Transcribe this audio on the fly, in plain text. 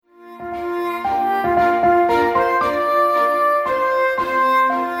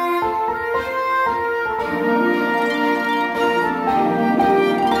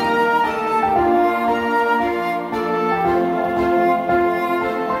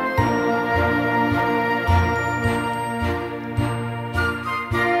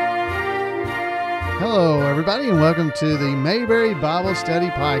everybody, and welcome to the Mayberry Bible Study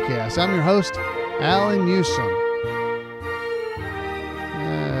Podcast. I'm your host, Alan Newsom.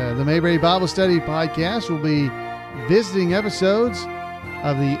 The Mayberry Bible Study Podcast will be visiting episodes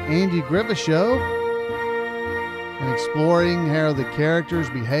of the Andy Griffith Show and exploring how the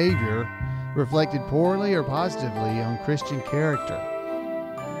character's behavior reflected poorly or positively on Christian character.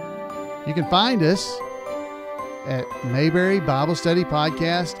 You can find us at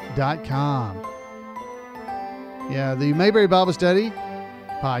MayberryBibleStudyPodcast.com. Yeah, the Mayberry Bible Study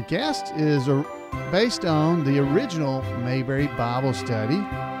Podcast is based on the original Mayberry Bible Study,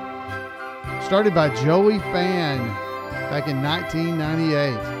 started by Joey Fan back in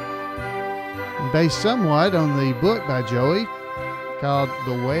 1998, and based somewhat on the book by Joey called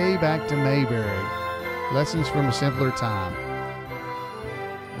The Way Back to Mayberry, Lessons from a Simpler Time.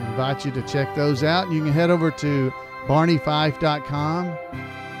 I invite you to check those out. You can head over to BarneyFife.com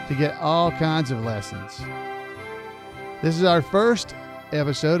to get all kinds of lessons. This is our first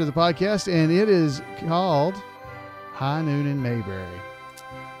episode of the podcast, and it is called High Noon in Mayberry.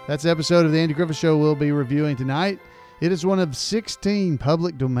 That's the episode of the Andy Griffith Show we'll be reviewing tonight. It is one of 16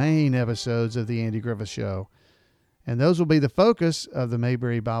 public domain episodes of the Andy Griffith Show. And those will be the focus of the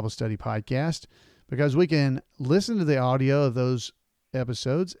Mayberry Bible Study Podcast, because we can listen to the audio of those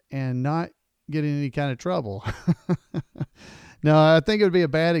episodes and not get in any kind of trouble. No, I think it would be a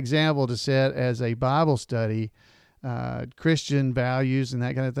bad example to set as a Bible study, Christian values and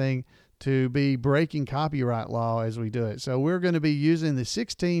that kind of thing, to be breaking copyright law as we do it. So we're going to be using the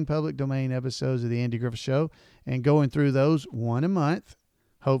 16 public domain episodes of the Andy Griffith Show and going through those one a month.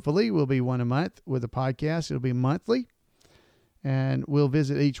 Hopefully we'll be one a month with the podcast. It'll be monthly, and we'll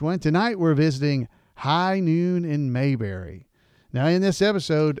visit each one. Tonight we're visiting High Noon in Mayberry. Now in this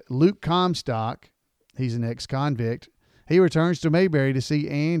episode, Luke Comstock, he's an ex-convict, he returns to Mayberry to see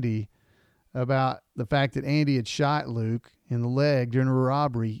Andy about the fact that Andy had shot Luke in the leg during a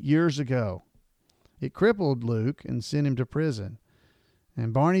robbery years ago. It crippled Luke and sent him to prison.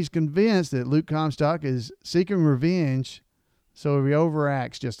 And Barney's convinced that Luke Comstock is seeking revenge, so he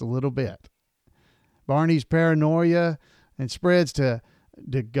overacts just a little bit. Barney's paranoia and spreads to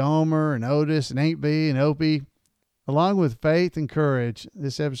Gomer and Otis and Aunt Bee and Opie. Along with faith and courage,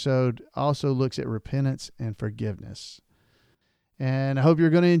 this episode also looks at repentance and forgiveness. And I hope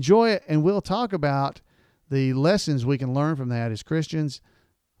you're going to enjoy it, and we'll talk about the lessons we can learn from that as Christians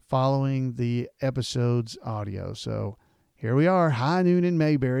following the episode's audio. So here we are, High Noon in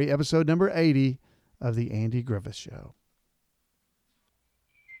Mayberry, episode number 80 of the Andy Griffith Show.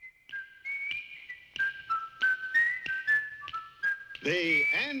 The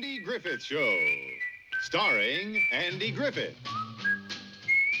Andy Griffith Show, starring Andy Griffith,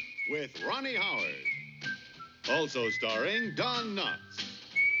 with Ronnie Howard. Also starring Don Knotts.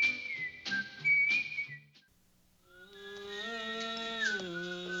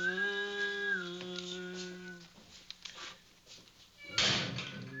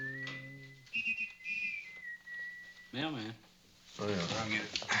 Mailman. Oh, yeah. I'll get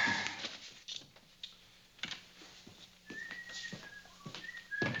it.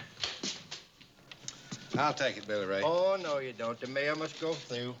 I'll take it, Billy Ray. Oh, no, you don't. The mail must go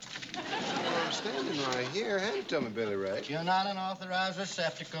through. Oh, I'm standing right here. Hand it to me, Billy Ray. You're not an authorized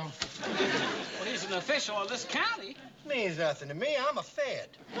receptacle. Well, he's an official of this county. Means nothing to me. I'm a Fed.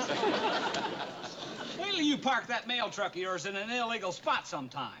 Wait till you park that mail truck of yours in an illegal spot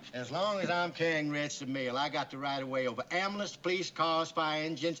sometime. As long as I'm carrying registered mail, I got the right of way over ambulance, police cars, fire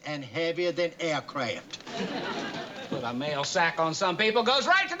engines, and heavier than aircraft. Put a mail sack on some people, goes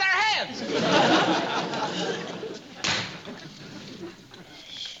right to their heads.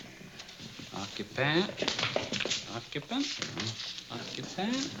 Occupant.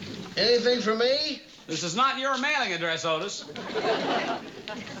 Anything for me? This is not your mailing address, Otis.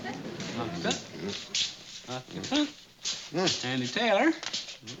 Occupant. Andy Taylor.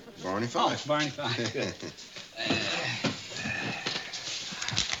 Barney Oh, Fife. Barney Fife. Good.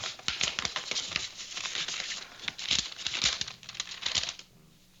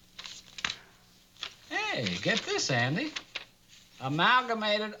 Hey, get this, Andy.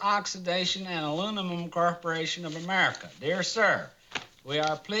 Amalgamated Oxidation and Aluminum Corporation of America. Dear Sir, we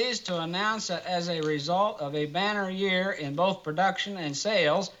are pleased to announce that as a result of a banner year in both production and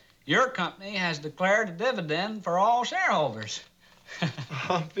sales, your company has declared a dividend for all shareholders.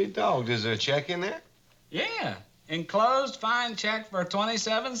 Humpy dog. Is there a check in there? Yeah, enclosed fine check for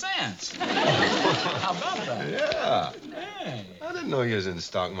 27 cents. How about that? Yeah. Hey. I didn't know you was in the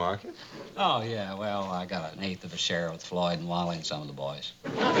stock market. Oh, yeah, well, I got an eighth of a share with Floyd and Wally and some of the boys.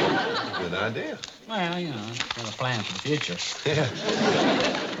 Good idea. Well, you know, got a plan for the future. Yeah.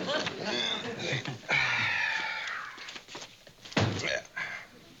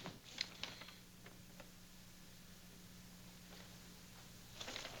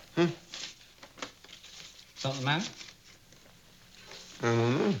 Something the matter? I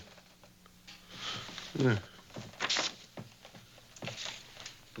don't know. Yeah.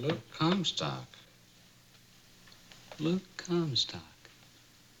 Luke Comstock. Luke Comstock.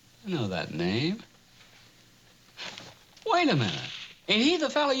 I know that name. Wait a minute. Ain't he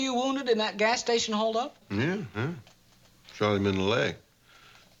the fellow you wounded in that gas station holdup? Yeah. Shot him in the leg.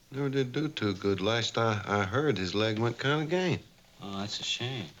 Never did do too good. Last I heard, his leg went kind of game. Oh, that's a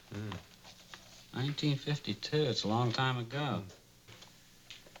shame. 1952. It's a long time ago.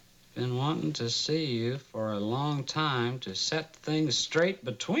 Been wanting to see you for a long time to set things straight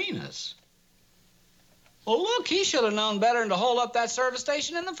between us. Well, look, he should have known better than to hold up that service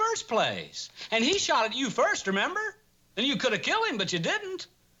station in the first place. And he shot at you first, remember? And you could have killed him, but you didn't.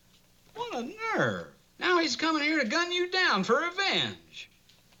 What a nerve. Now he's coming here to gun you down for revenge.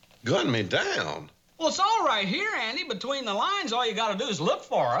 Gun me down? Well, it's all right here, Andy. Between the lines, all you got to do is look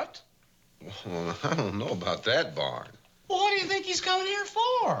for it. Well, I don't know about that, Bart. Well, what do you think he's coming here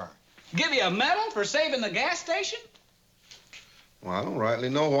for? Give you a medal for saving the gas station? Well, I don't rightly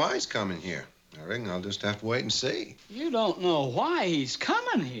know why he's coming here. I reckon I'll just have to wait and see. You don't know why he's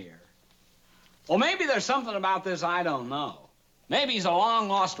coming here. Well, maybe there's something about this I don't know. Maybe he's a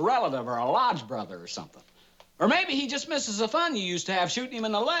long-lost relative or a lodge brother or something. Or maybe he just misses the fun you used to have shooting him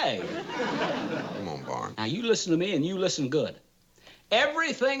in the leg. Come on, Bart. Now, you listen to me and you listen good.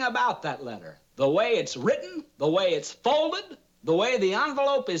 Everything about that letter, the way it's written, the way it's folded, the way the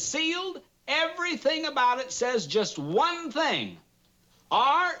envelope is sealed, everything about it says just one thing.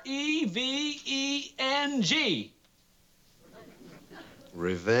 R-E-V-E-N-G.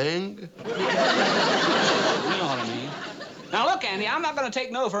 Revenge? You know what I mean. Now, look, Andy, I'm not going to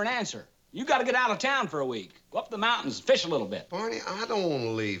take no for an answer. You got to get out of town for a week. Go up the mountains, fish a little bit. Barney, I don't want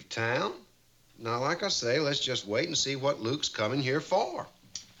to leave town. Now, like I say, let's just wait and see what Luke's coming here for. All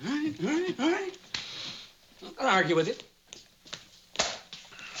right. I'm not going to argue with you.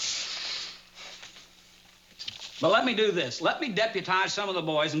 But let me do this. Let me deputize some of the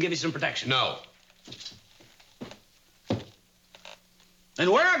boys and give you some protection. No.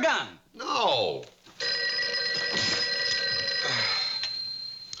 Then wear a gun. No.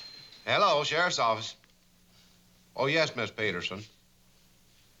 Hello, Sheriff's Office. Oh, yes, Miss Peterson.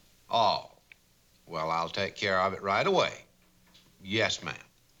 Oh, well, I'll take care of it right away. Yes, ma'am.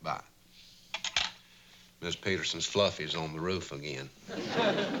 Bye. Miss Peterson's Fluffy's on the roof again.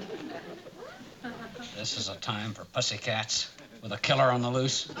 This is a time for pussycats with a killer on the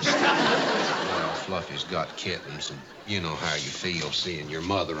loose. Well, Fluffy's got kittens, and you know how you feel seeing your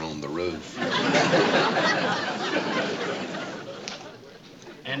mother on the roof.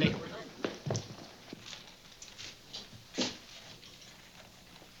 Andy?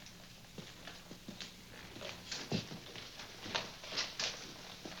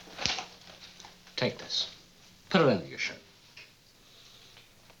 Take this. Put it under your shirt.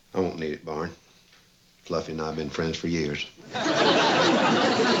 I won't need it, Barn. Fluffy and I have been friends for years.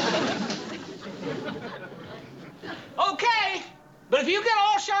 Okay, but if you get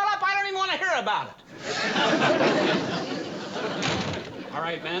all shot up, I don't even want to hear about it. All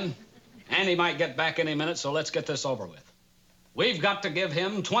right, men. Andy might get back any minute, so let's get this over with. We've got to give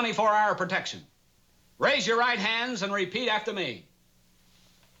him 24-hour protection. Raise your right hands and repeat after me.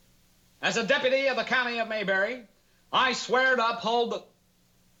 As a deputy of the county of Mayberry, I swear to uphold the...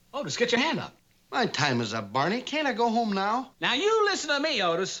 Oh, just get your hand up. My time is up, Barney. Can't I go home now? Now, you listen to me,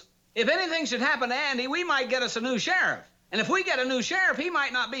 Otis. If anything should happen to Andy, we might get us a new sheriff. And if we get a new sheriff, he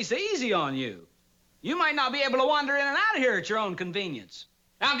might not be so easy on you. You might not be able to wander in and out of here at your own convenience.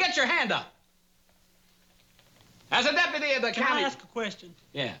 Now, get your hand up. As a deputy of the Can county... I ask a question?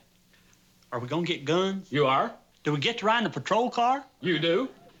 Yeah. Are we gonna get guns? You are? Do we get to ride in a patrol car? You do?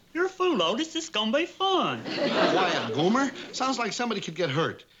 You're a fool, Otis. This is gonna be fun. Quiet, Gomer. Sounds like somebody could get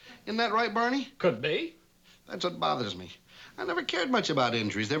hurt. Isn't that right, Barney? Could be. That's what bothers me. I never cared much about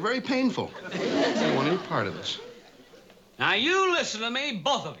injuries. They're very painful. I don't want any part of this. Now, you listen to me,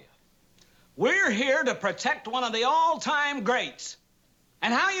 both of you. We're here to protect one of the all-time greats.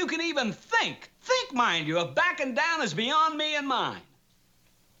 And how you can even think, mind you, of backing down is beyond me and mine.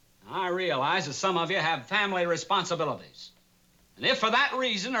 Now, I realize that some of you have family responsibilities. And if for that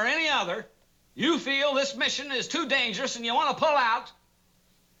reason or any other, you feel this mission is too dangerous and you want to pull out,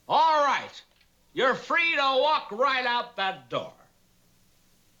 all right. You're free to walk right out that door.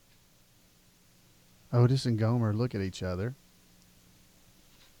 Otis and Gomer look at each other.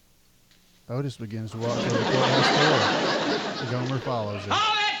 Otis begins to walk toward the courthouse door. Gomer follows him.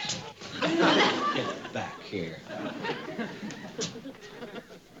 Hold it! Get back here.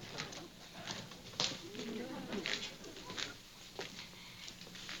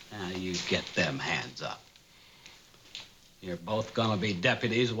 Now you get them hands up. You're both gonna be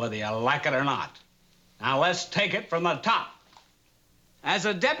deputies whether you like it or not. Now let's take it from the top. As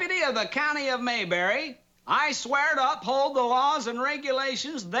a deputy of the County of Mayberry, I swear to uphold the laws and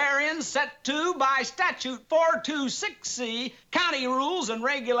regulations therein set to by Statute 426C, County Rules and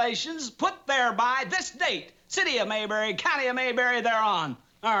Regulations put there by this date, City of Mayberry, County of Mayberry thereon.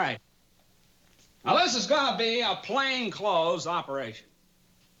 All right. Now this is gonna be a plain clothes operation.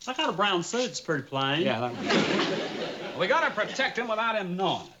 I got a brown suit. It's pretty plain. Yeah. We gotta protect him without him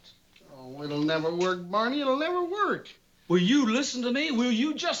knowing it. Oh, it'll never work, Barney. It'll never work. Will you listen to me? Will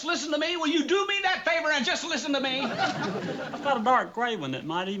you just listen to me? Will you do me that favor and just listen to me? I've got a dark gray one that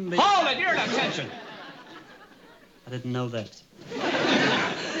might even be... Hold it! You're in attention. I didn't know that.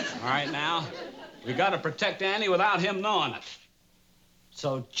 All right, now, we gotta protect Andy without him knowing it.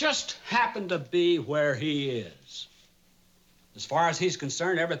 So just happen to be where he is. As far as he's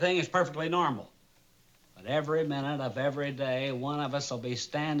concerned, everything is perfectly normal. But every minute of every day, one of us will be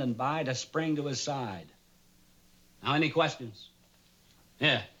standing by to spring to his side. Now, any questions?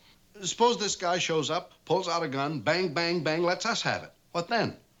 Yeah. Suppose this guy shows up, pulls out a gun, bang, bang, bang, lets us have it. What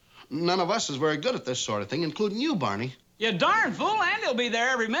then? None of us is very good at this sort of thing, including you, Barney. You darn fool. Andy'll be there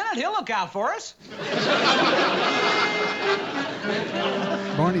every minute. He'll look out for us.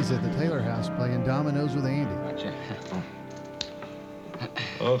 Barney's at the Taylor house playing dominoes with Andy.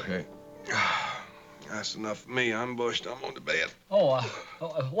 Okay. That's enough for me. I'm bushed. I'm on to bed.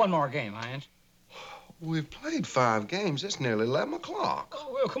 One more game, Ange. We've played 5 games. It's nearly 11 o'clock.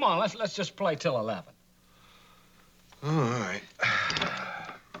 Oh, well, come on, let's just play till 11. All right.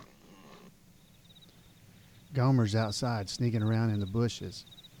 Gomer's outside, sneaking around in the bushes.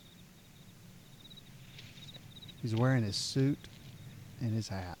 He's wearing his suit and his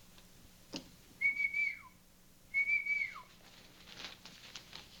hat.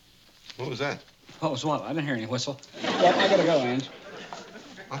 What was that? What was what? I didn't hear any whistle. Well, I gotta go, Ange.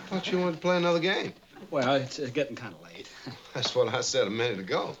 I thought you wanted to play another game. Well, it's getting kind of late. That's what I said a minute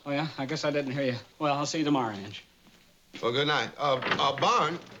ago. Oh, yeah? I guess I didn't hear you. Well, I'll see you tomorrow, Ange. Well, good night.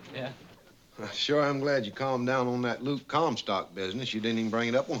 Barn. Yeah? Sure, I'm glad you calmed down on that Luke Comstock business. You didn't even bring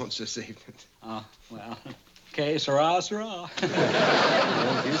it up once this evening. Oh, well, okay, sirrah, sirrah.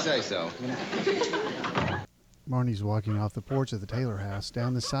 Well, if you say so. Barney's walking off the porch of the Taylor house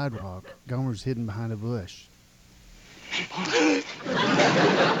down the sidewalk. Gomer's hidden behind a bush.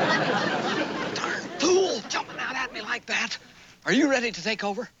 Darn fool, jumping out at me like that. Are you ready to take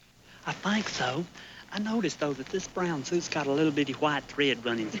over? I think so. I noticed, though, that this brown suit's got a little bitty white thread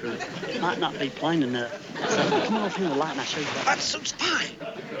running through it. It might not be plain enough. So come on over here in the light and I'll show you that. That suit's fine.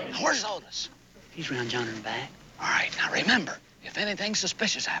 Now, where's Otis? He's round yonder in the back. All right, now remember, if anything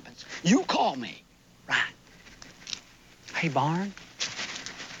suspicious happens, you call me. Right. Hey, Barn.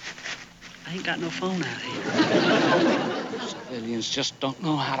 I ain't got no phone out here. Civilians just don't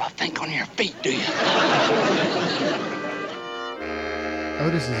know how to think on your feet, do you?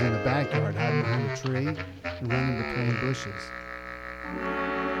 Otis is in the backyard, hiding behind a tree and running between bushes.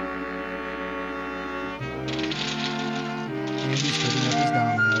 Andy's putting up his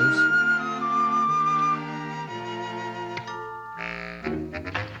dominoes.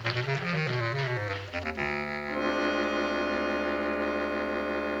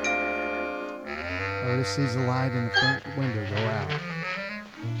 Otis sees the light in the front window go out.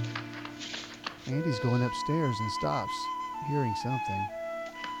 Andy's going upstairs and stops, hearing something.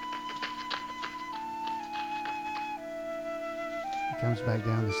 He comes back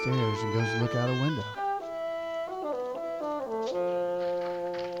down the stairs and goes to look out a window.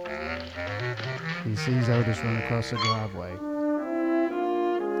 He sees Otis run across the driveway,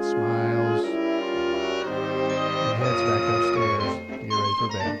 smiles, and heads back upstairs to get ready for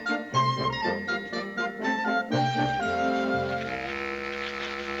bed.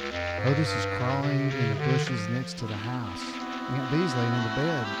 Otis is crawling in the bushes next to the house. Aunt Bee's laying in the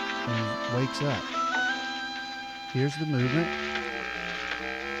bed and wakes up. Here's the movement.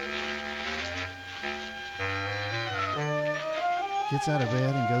 Gets out of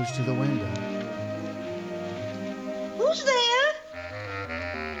bed and goes to the window. Who's there?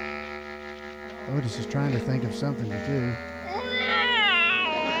 Otis is trying to think of something to do.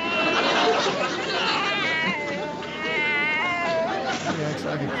 He acts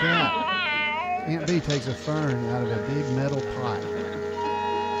like a cat. Aunt Bee takes a fern out of a big metal pipe.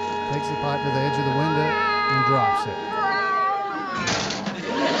 Takes the pipe to the edge of the window and drops it.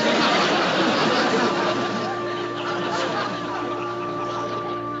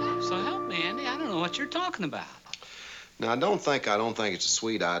 So help me, Andy. I don't know what you're talking about. Now, I don't think it's a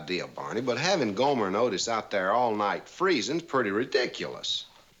sweet idea, Barney, but having Gomer and Otis out there all night freezing's pretty ridiculous.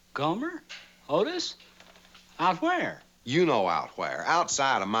 Gomer? Otis? Out where? You know out where.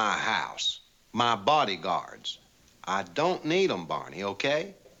 Outside of my house. My bodyguards. I don't need them, Barney,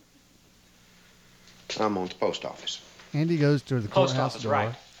 okay? I'm on the post office. Andy goes to the Post courthouse office, door.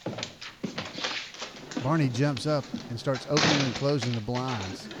 right. Barney jumps up and starts opening and closing the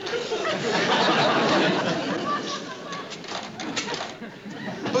blinds.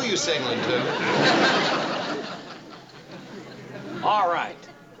 Who you signaling to? All right.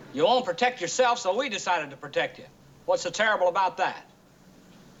 You won't protect yourself, so we decided to protect you. What's so terrible about that?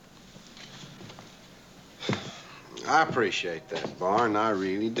 I appreciate that, Barn. I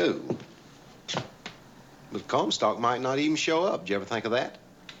really do. But Comstock might not even show up. Did you ever think of that?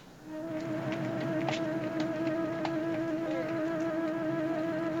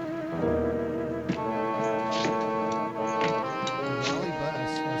 Raleigh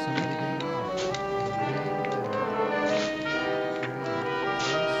bus has somebody getting off.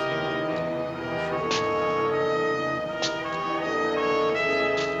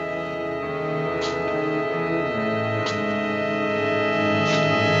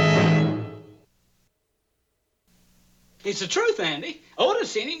 It's the truth, Andy. Otis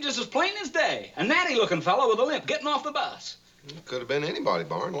seen him just as plain as day. A natty-looking fellow with a limp getting off the bus. Could have been anybody,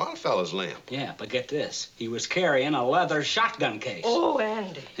 Barn. A lot of fellas limp. Yeah, but get this. He was carrying a leather shotgun case. Oh,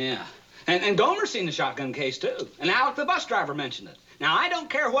 Andy. Yeah. And Gomer seen the shotgun case, too. And Alec, the bus driver, mentioned it. Now, I don't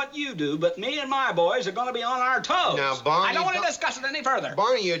care what you do, but me and my boys are going to be on our toes. Now, Barney, I don't want to discuss it any further.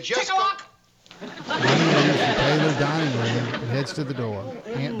 Barney, you just... Take a look. Barney leaves the Taylor dining room and heads to the door.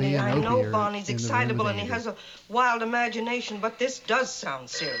 Aunt Bee and I Opie know are Barney's in the room excitable with and he Andy. has a wild imagination, but this does sound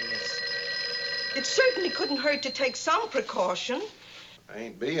serious. It certainly couldn't hurt to take some precaution.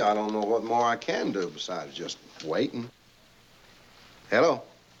 Ain't B, I don't know what more I can do besides just waiting. Hello?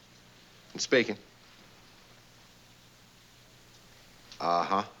 I'm speaking.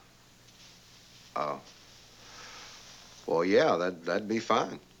 Uh-huh. Oh. Well, yeah, that'd be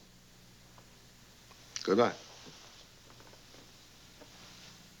fine. Goodbye.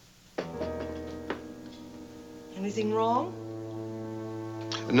 Anything wrong?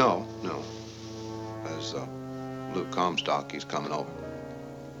 No. There's Luke Comstock, he's coming over.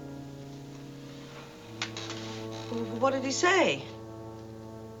 What did he say?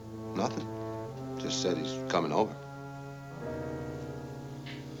 Nothing. Just said he's coming over.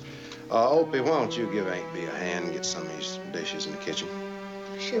 Opie, why don't you give Aunt Bee a hand and get some of these dishes in the kitchen?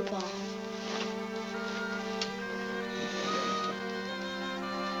 Sure, Pa.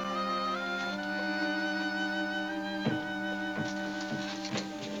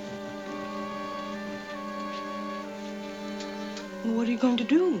 What are you going to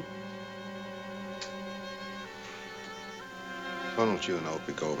do? Why don't you and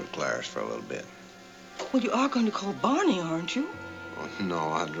Opie go over to Claire's for a little bit? Well, you are going to call Barney, aren't you? Oh, no,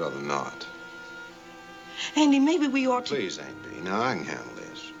 I'd rather not. Andy, maybe we ought to... Please, Aunt Bee. Now, I can handle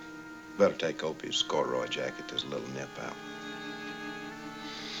this. Better take Opie's corduroy jacket. There's a little nip out.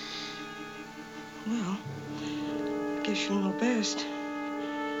 Well, I guess you'll know best.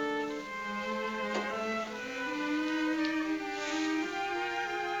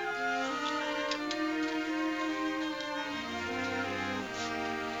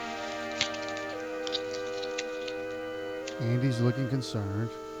 Andy's looking concerned.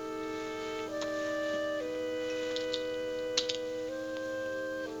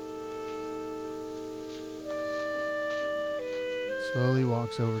 Slowly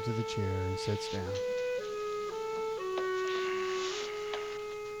walks over to the chair and sits down.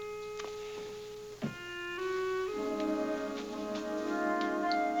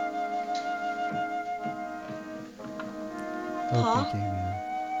 Pa? Opie came in.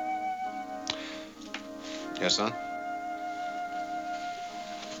 Yes, son?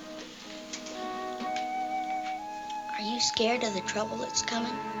 Are you scared of the trouble that's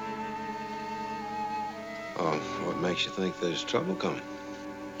coming? Oh, what makes you think there's trouble coming?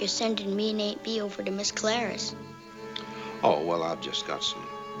 You're sending me and Aunt Bee over to Miss Clara's. Oh, well, I've just got some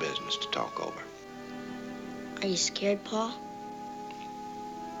business to talk over. Are you scared, Pa?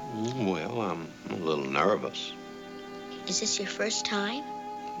 Well, I'm a little nervous. Is this your first time?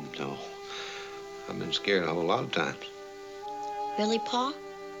 No, I've been scared a whole lot of times. Really, Pa?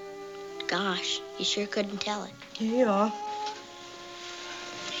 Gosh, you sure couldn't tell it. Here you are.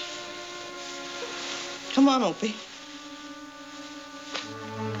 Come on, Opie.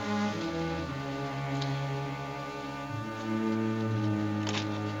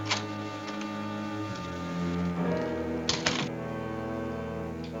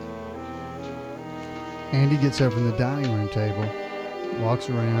 Andy gets up from the dining room table, walks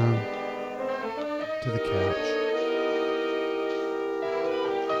around to the couch.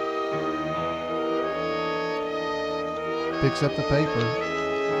 picks up the paper.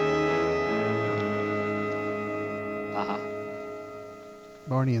 Uh-huh.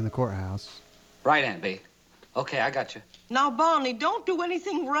 Barney in the courthouse. Right, Aunt Bee. Okay, I got you. Now, Barney, don't do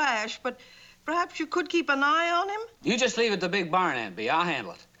anything rash, but perhaps you could keep an eye on him? You just leave it to Big Barn, Aunt Bee. I'll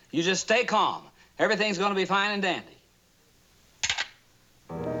handle it. You just stay calm. Everything's going to be fine and dandy.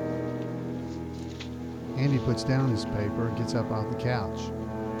 Andy puts down his paper and gets up off the couch.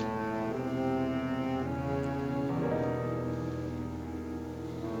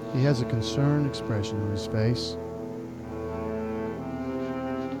 He has a concerned expression on his face.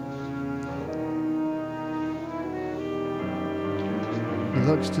 He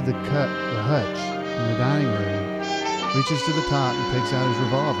looks to the hutch in the dining room, reaches to the top and takes out his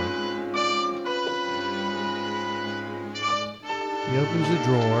revolver. He opens the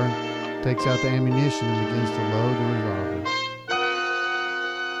drawer, takes out the ammunition and begins to load the revolver.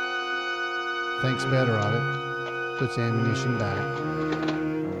 Thinks better of it, puts the ammunition back,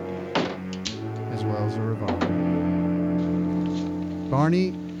 as well as the revolver.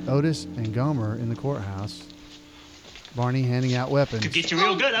 Barney, Otis, and Gomer in the courthouse. Barney handing out weapons. To get you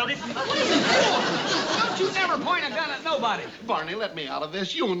real good, Otis. Don't you never point a gun at nobody. Barney, let me out of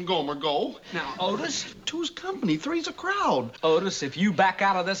this. You and Gomer go. Now, Otis. Two's company, three's a crowd. Otis, if you back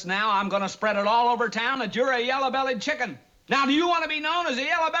out of this now, I'm going to spread it all over town that you're a yellow-bellied chicken. Now, do you want to be known as a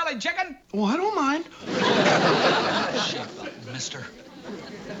yellow-bellied chicken? Oh, I don't mind. Shape up, mister.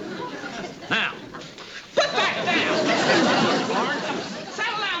 Now, put back down.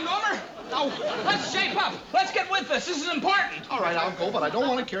 Settle down, Gomer. Oh, let's shape up. Let's get with this. This is important. All right, I'll go, but I don't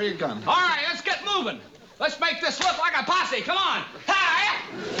want to carry a gun. All right, let's get moving. Let's make this look like a posse. Come on. Hi.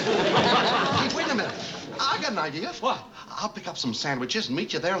 Hey, wait a minute. I got an idea. What? I'll pick up some sandwiches and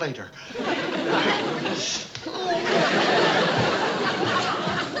meet you there later.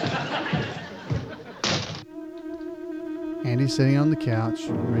 Andy's sitting on the couch,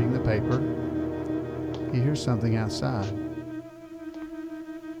 reading the paper. He hears something outside.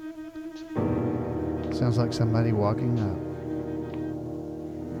 Sounds like somebody walking up.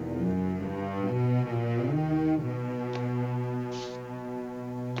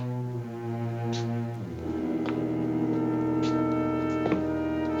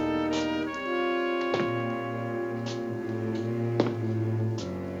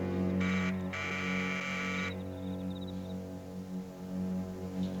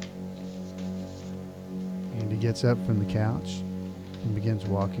 Andy gets up from the couch and begins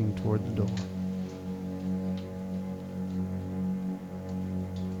walking toward the door.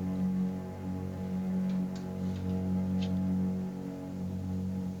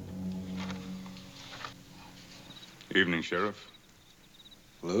 Evening, Sheriff.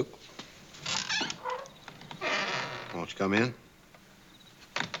 Luke? Won't you come in?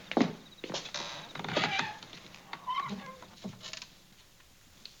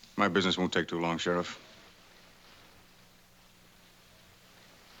 My business won't take too long, Sheriff.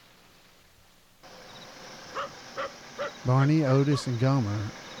 Barney, Otis, and Gomer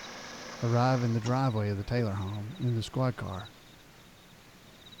arrive in the driveway of the Taylor home in the squad car.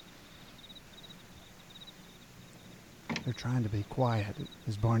 They're trying to be quiet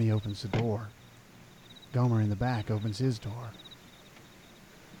as Barney opens the door. Gomer in the back opens his door.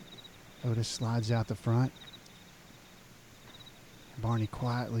 Otis slides out the front. Barney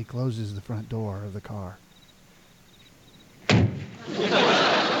quietly closes the front door of the car. Gomer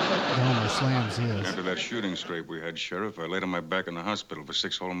slams his. After that shooting scrape we had, Sheriff, I laid on my back in the hospital for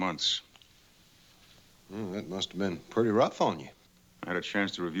 6 whole months. Well, that must have been pretty rough on you. I had a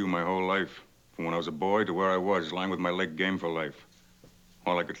chance to review my whole life, from when I was a boy to where I was, lying with my leg game for life.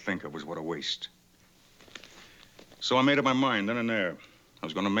 All I could think of was what a waste. So I made up my mind then and there. I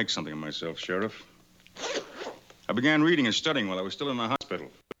was going to make something of myself, Sheriff. I began reading and studying while I was still in the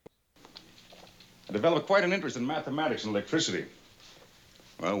hospital. I developed quite an interest in mathematics and electricity.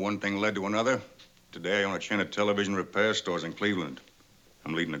 Well, one thing led to another. Today I own a chain of television repair stores in Cleveland.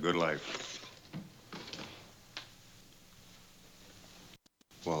 I'm leading a good life.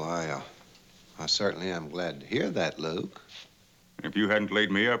 Well, I certainly am glad to hear that, Luke. If you hadn't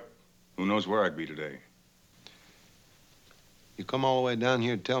laid me up, who knows where I'd be today? You come all the way down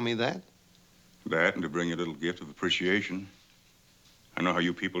here to tell me that? That and to bring you a little gift of appreciation. I know how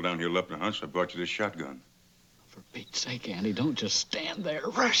you people down here love to hunt, so I brought you this shotgun. For Pete's sake, Andy, don't just stand there.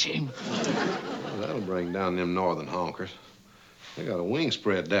 Rush him. Well, that'll bring down them northern honkers. They got a wing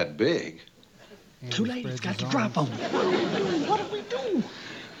spread that big. Too late. It's got to drop on him. What do we do?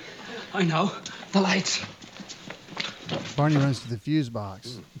 I know. The lights. Barney runs to the fuse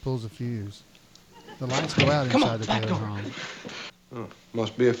box and pulls a fuse. The lights go out inside the Taylor home. Oh,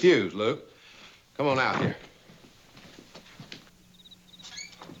 must be a fuse, Luke. Come on out here.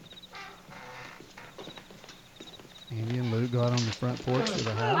 Andy and Luke go out on the front porch of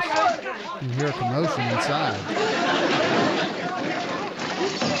the house. You hear a commotion inside.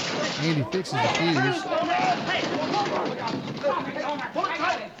 Andy fixes the fuse.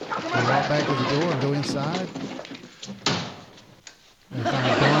 They walk back to the door and go inside. They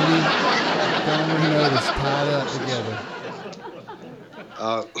find Barney and Otis tied up together.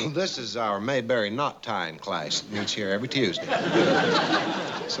 This is our Mayberry knot tying class. It meets here every Tuesday.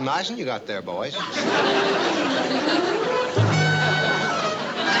 So nice one you got there, boys.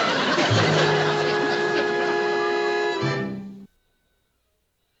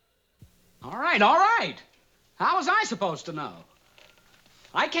 All right. How was I supposed to know?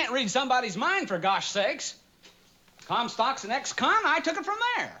 I can't read somebody's mind, for gosh sakes. Comstock's an ex-con. I took it from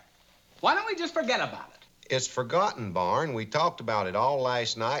there. Why don't we just forget about it? It's forgotten, Barn. We talked about it all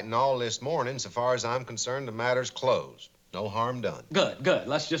last night and all this morning. So far as I'm concerned, the matter's closed. No harm done. Good.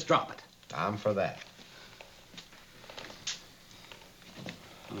 Let's just drop it. Time for that.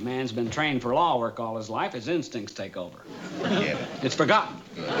 When a man's been trained for law work all his life, his instincts take over. Forget it. It's forgotten.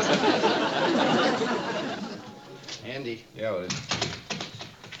 Andy. Yeah, well,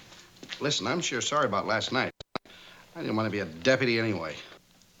 Listen, I'm sure sorry about last night. I didn't want to be a deputy anyway.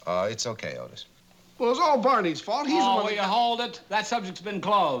 it's okay, Otis. Well, it was all Barney's fault. He's the one will you hold it? That subject's been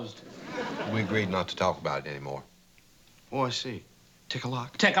closed. We agreed not to talk about it anymore. Oh, I see. Take a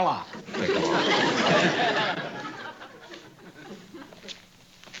lock. Take a lock. Take a look.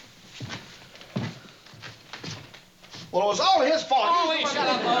 Well, it was all his fault. Oh, will you shut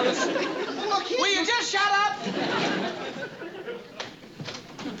up, Otis? Look, Will you just shut up?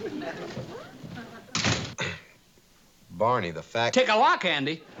 Barney, the fact... Take a lock,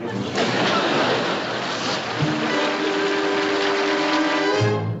 Andy.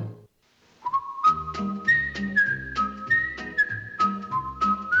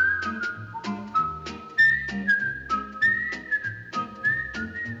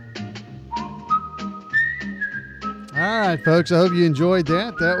 All right, folks, I hope you enjoyed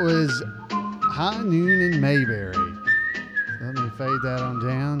that. That was High Noon in Mayberry. So let me fade that on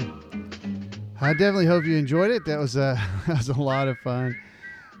down. I definitely hope you enjoyed it. That was a lot of fun.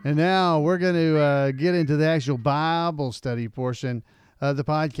 And now we're going to get into the actual Bible study portion of the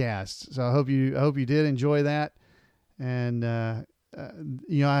podcast. So I hope you did enjoy that. And I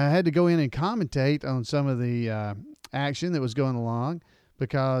had to go in and commentate on some of the action that was going along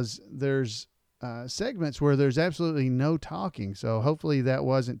because there's segments where there's absolutely no talking. So hopefully that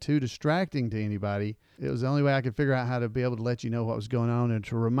wasn't too distracting to anybody. It was the only way I could figure out how to be able to let you know what was going on and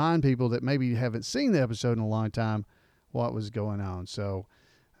to remind people that maybe haven't seen the episode in a long time what was going on. So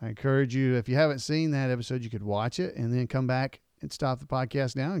I encourage you, if you haven't seen that episode, you could watch it and then come back and stop the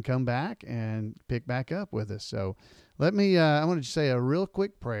podcast now and come back and pick back up with us. So I want to say a real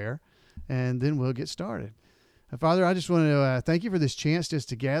quick prayer and then we'll get started. Father, I just want to thank you for this chance just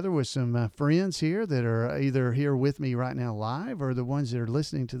to gather with some friends here that are either here with me right now live or the ones that are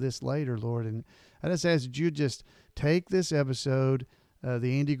listening to this later, Lord. And I just ask that you just take this episode of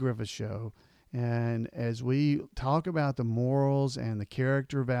the Andy Griffith Show, and as we talk about the morals and the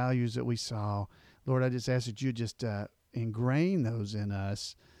character values that we saw, Lord, I just ask that you just ingrain those in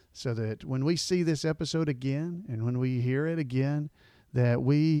us so that when we see this episode again and when we hear it again, that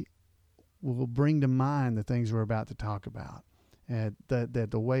we will bring to mind the things we're about to talk about, and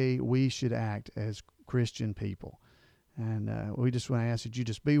that the way we should act as Christian people. And we just want to ask that you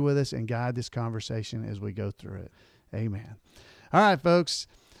just be with us and guide this conversation as we go through it. Amen. All right, folks.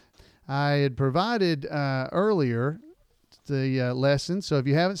 I had provided earlier the lesson. So if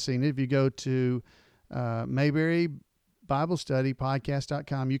you haven't seen it, if you go to Mayberry Bible Study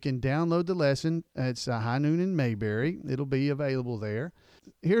Podcast.com, you can download the lesson. It's High Noon in Mayberry. It'll be available there.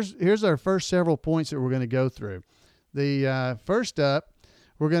 Here's our first several points that we're going to go through. The first up,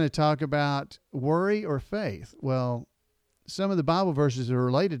 we're going to talk about worry or faith. Well, some of the Bible verses that are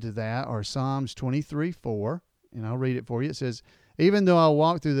related to that are Psalms 23:4, and I'll read it for you. It says, "Even though I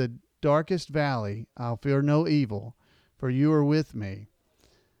walk through the darkest valley, I'll fear no evil, for you are with me.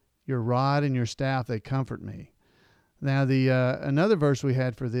 Your rod and your staff, they comfort me." Now, the another verse we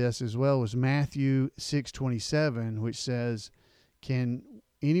had for this as well was Matthew 6:27, which says, "Can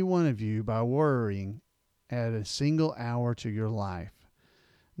any one of you, by worrying, add a single hour to your life?"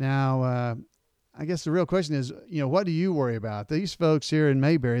 Now, I guess the real question is, what do you worry about? These folks here in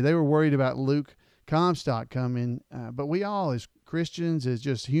Mayberry, they were worried about Luke Comstock coming, but we all, as Christians, as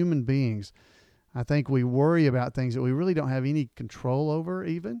just human beings, I think we worry about things that we really don't have any control over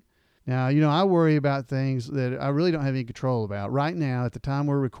even. Now, I worry about things that I really don't have any control about. Right now, at the time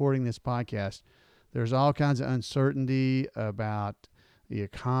we're recording this podcast, there's all kinds of uncertainty about the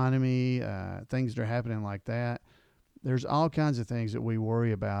economy, things that are happening like that. There's all kinds of things that we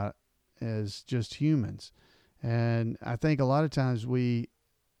worry about as just humans. And I think a lot of times we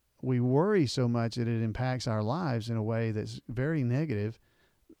worry so much that it impacts our lives in a way that's very negative,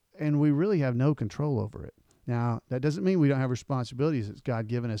 and we really have no control over it. Now, that doesn't mean we don't have responsibilities that God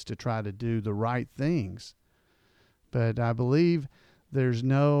given us to try to do the right things. But I believe there's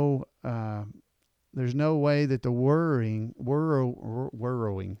no way that the worrying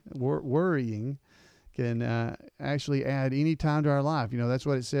can actually add any time to our life. You know, that's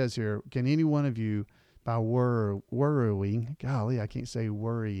what it says here. Can any one of you, by worrying, golly, I can't say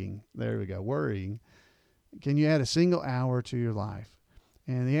worrying. There we go, worrying. Can you add a single hour to your life?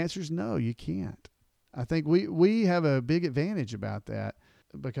 And the answer is no, you can't. I think we have a big advantage about that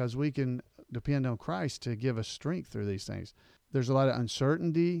because we can depend on Christ to give us strength through these things. There's a lot of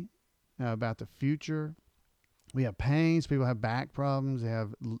uncertainty about the future. We have pains. People have back problems. They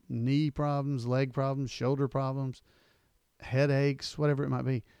have knee problems, leg problems, shoulder problems, headaches, whatever it might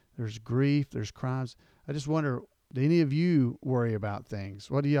be. There's grief. There's crimes. I just wonder, do any of you worry about things?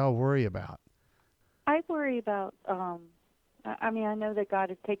 What do y'all worry about? I worry about, I know that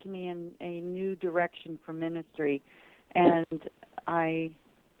God is taking me in a new direction for ministry, and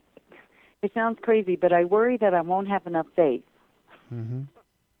it sounds crazy, but I worry that I won't have enough faith. Mm-hmm.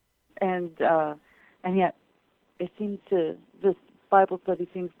 And yet, this Bible study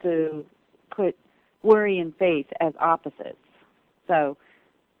seems to put worry and faith as opposites. So,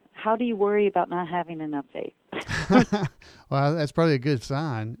 how do you worry about not having enough faith? Well, that's probably a good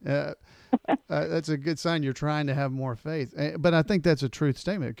sign. That's a good sign you're trying to have more faith. But I think that's a truth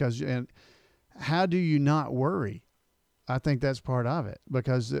statement because how do you not worry? I think that's part of it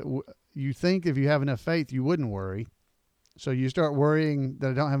because you think if you have enough faith, you wouldn't worry. So you start worrying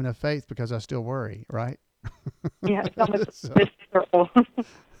that I don't have enough faith because I still worry, right? Yeah, it's almost miserable.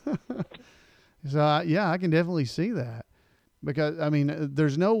 So, yeah, I can definitely see that because,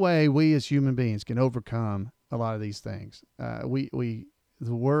 there's no way we as human beings can overcome a lot of these things. The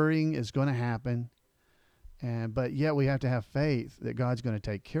worrying is going to happen, but yet we have to have faith that God's going to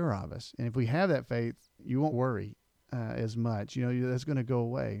take care of us. And if we have that faith, you won't worry as much. That's going to go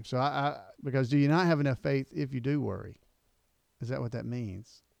away. So because do you not have enough faith if you do worry? Is that what that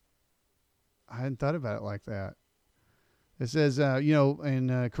means? I hadn't thought about it like that. It says,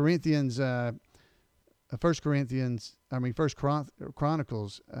 in Corinthians, 1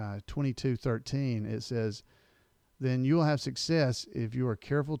 Chronicles 22:13, it says, then you will have success if you are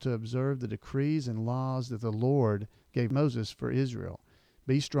careful to observe the decrees and laws that the Lord gave Moses for Israel.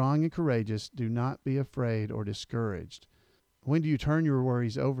 Be strong and courageous. Do not be afraid or discouraged. When do you turn your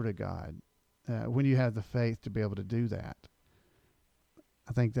worries over to God? When do you have the faith to be able to do that?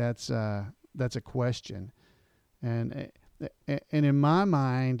 I think that's a question. And in my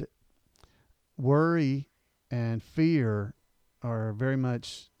mind, worry and fear are very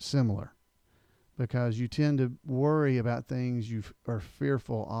much similar because you tend to worry about things you are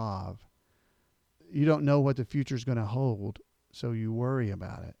fearful of. You don't know what the future is going to hold, so you worry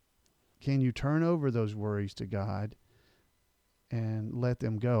about it. Can you turn over those worries to God and let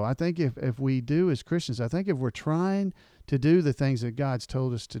them go? I think if we do as Christians, I think if we're trying to do the things that God's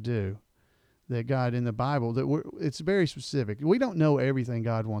told us to do, that God in the Bible, it's very specific. We don't know everything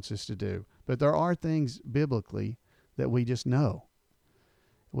God wants us to do, but there are things biblically that we just know.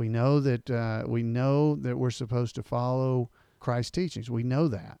 We know that we're supposed to follow Christ's teachings. We know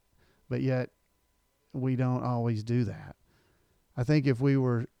that, but yet we don't always do that. I think if we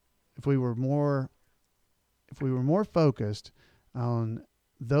were more focused on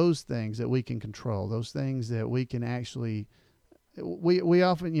those things that we can control, those things that we can actually, we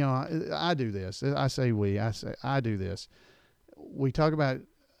often, I do this. I do this. We talk about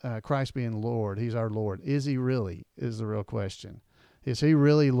Christ being Lord. He's our Lord. Is he really? Is the real question. Is he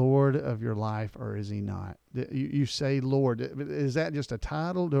really Lord of your life or is he not? You say Lord. Is that just a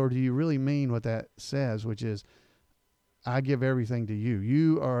title or do you really mean what that says, which is, I give everything to you.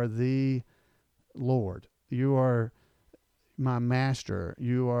 You are the Lord. You are my master.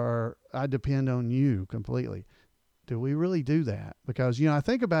 I depend on you completely. Do we really do that? Because, I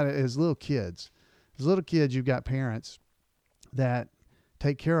think about it as little kids. As little kids, you've got parents that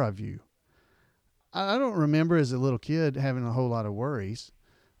take care of you. I don't remember as a little kid having a whole lot of worries.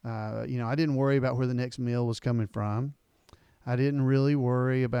 I didn't worry about where the next meal was coming from. I didn't really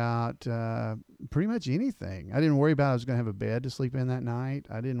worry about pretty much anything. I didn't worry about I was going to have a bed to sleep in that night.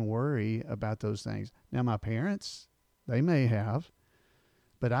 I didn't worry about those things. Now, my parents, they may have,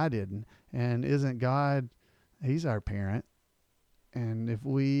 but I didn't. And isn't God, he's our parent. And if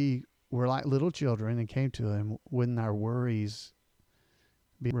we were like little children and came to him, wouldn't our worries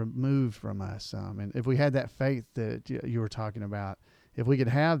be removed from us. And if we had that faith that you were talking about, if we could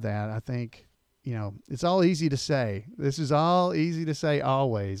have that, I think, it's all easy to say. This is all easy to say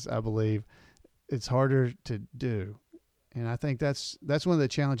always, I believe. It's harder to do. And I think that's one of the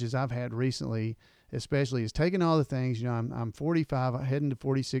challenges I've had recently, especially, is taking all the things. I'm 45, heading to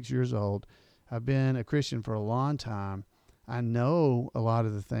 46 years old. I've been a Christian for a long time. I know a lot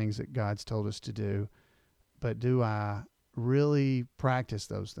of the things that God's told us to do, but do I really practice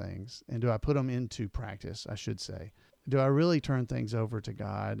those things? And do I put them into practice, I should say? Do I really turn things over to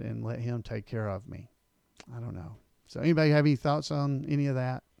God and let Him take care of me? I don't know. So anybody have any thoughts on any of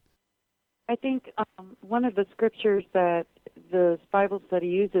that? I think one of the scriptures that the Bible study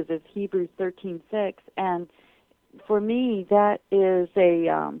uses is Hebrews 13:6, and for me that is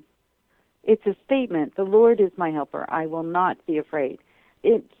it's a statement. The Lord is my helper. I will not be afraid.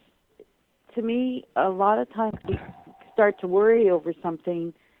 It's, to me, a lot of times we start to worry over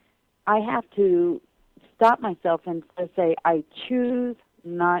something. I have to stop myself and say, I choose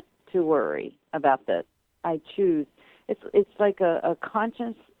not to worry about this. I choose. It's like a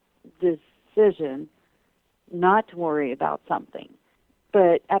conscious decision not to worry about something.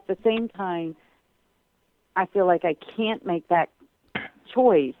 But at the same time, I feel like I can't make that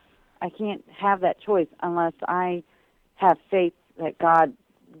choice. I can't have that choice unless I have faith that God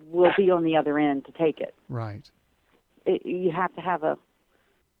will be on the other end to take it. Right. You have to have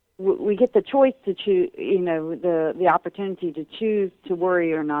we get the choice to choose, the opportunity to choose to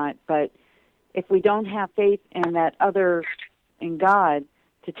worry or not. But if we don't have faith in God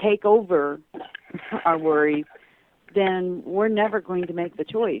to take over our worries, then we're never going to make the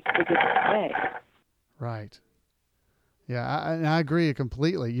choice to get away. Right. Yeah, I agree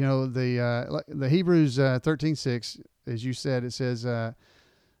completely. The Hebrews 13:6, as you said, it says,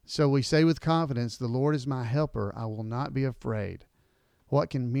 so we say with confidence, the Lord is my helper. I will not be afraid. What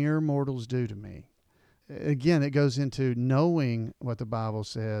can mere mortals do to me? Again, it goes into knowing what the Bible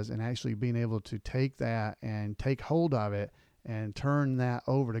says and actually being able to take that and take hold of it and turn that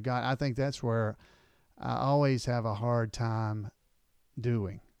over to God. I think that's where I always have a hard time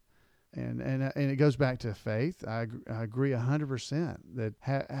doing. And it goes back to faith. I agree 100% that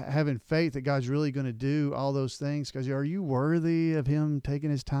having faith that God's really going to do all those things. Because are you worthy of Him taking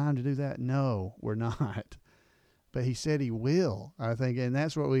His time to do that? No, we're not. But He said He will, I think. And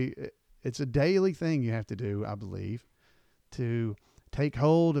that's what it's a daily thing you have to do, I believe, to take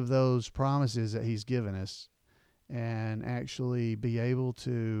hold of those promises that He's given us and actually be able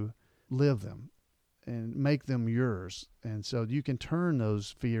to live them and make them yours. And so you can turn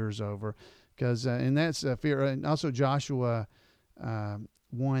those fears over, because and that's a fear. And also Joshua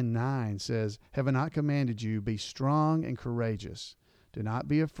 1:9 says, have I not commanded you, be strong and courageous? Do not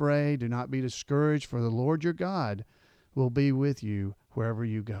be afraid, do not be discouraged, for the Lord your God will be with you wherever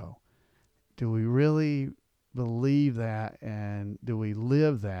you go. Do we really believe that, and do we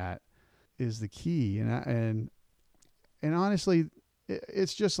live that is the key. And honestly,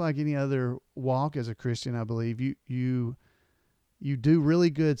 it's just like any other walk as a Christian. I believe you do really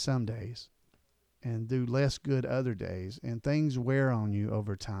good some days and do less good other days, and things wear on you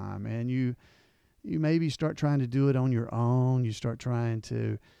over time, and you maybe start trying to do it on your own. You start trying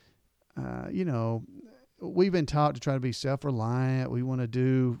to, we've been taught to try to be self-reliant. We want to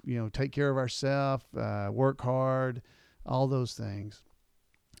do, take care of ourselves, work hard, all those things.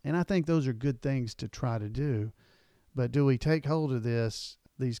 And I think those are good things to try to do. But do we take hold of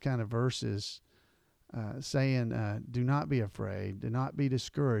these kind of verses saying, do not be afraid, do not be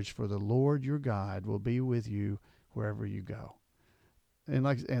discouraged, for the Lord your God will be with you wherever you go. And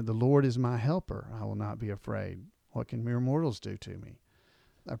the Lord is my helper. I will not be afraid. What can mere mortals do to me?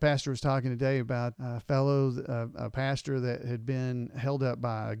 Our pastor was talking today about a pastor that had been held up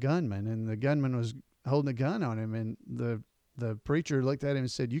by a gunman, and the gunman was holding a gun on him, and the preacher looked at him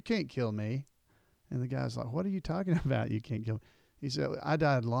and said, you can't kill me. And the guy's like, what are you talking about? You can't kill me. He said, I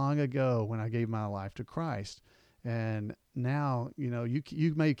died long ago when I gave my life to Christ. And now,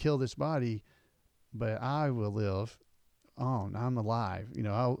 you may kill this body, but I will live on. I'm alive.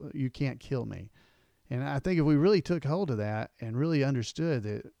 You can't kill me. And I think if we really took hold of that and really understood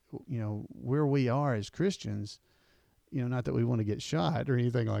that, where we are as Christians, not that we want to get shot or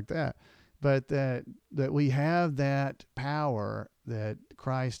anything like that, but that we have that power that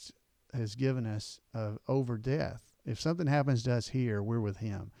Christ has given us over death. If something happens to us here, we're with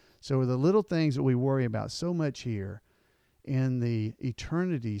Him. So the little things that we worry about so much here, in the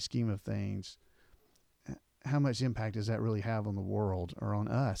eternity scheme of things, how much impact does that really have on the world or on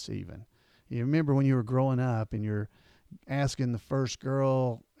us even? You remember when you were growing up and you're asking the first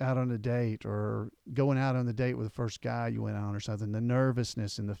girl out on a date, or going out on the date with the first guy you went on or something. The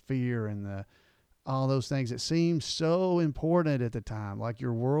nervousness and the fear and all those things that seemed so important at the time, like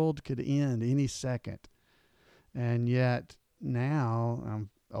your world could end any second. And yet now I'm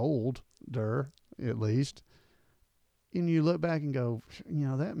older, at least, and you look back and go,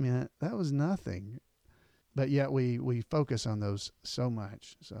 that was nothing. But yet we focus on those so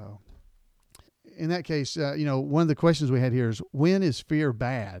much. So in that case, one of the questions we had here is, when is fear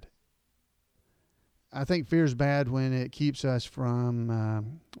bad? I think fear is bad when it keeps us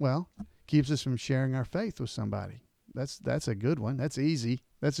from, keeps us from sharing our faith with somebody. That's a good one. That's easy.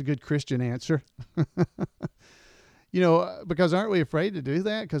 That's a good Christian answer. Because aren't we afraid to do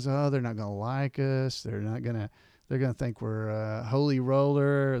that? Because, they're not going to like us. They're going to think we're a holy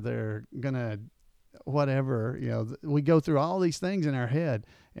roller. They're going to whatever. We go through all these things in our head.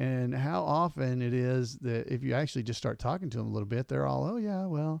 And how often it is that if you actually just start talking to them a little bit, they're all, oh, yeah,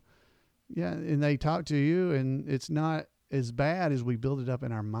 well, yeah. And they talk to you, and it's not as bad as we build it up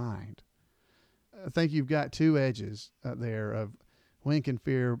in our mind. I think you've got two edges there of, when can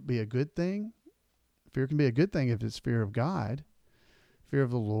fear be a good thing? Fear can be a good thing if it's fear of God, fear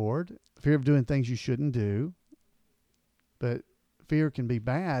of the Lord, fear of doing things you shouldn't do. But fear can be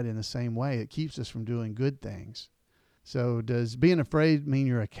bad in the same way. It keeps us from doing good things. So does being afraid mean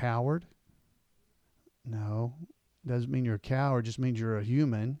you're a coward? No, it doesn't mean you're a coward. It just means you're a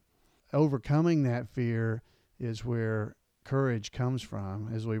human. Overcoming that fear is where courage comes from.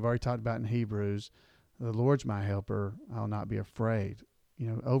 As we've already talked about in Hebrews, the Lord's my helper, I'll not be afraid.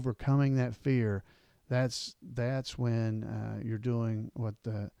 Overcoming that fear, that's when you're doing what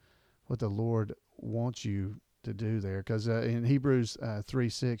the Lord wants you to do there. Because in Hebrews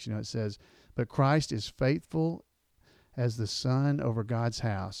 3:6, it says, but Christ is faithful as the Son over God's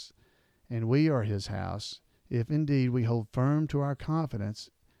house, and we are his house, if indeed we hold firm to our confidence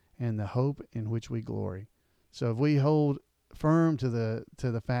and the hope in which we glory. So if we hold firm to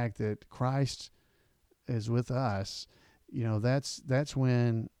the fact that Christ is with us, that's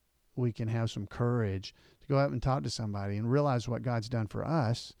when we can have some courage to go out and talk to somebody and realize what God's done for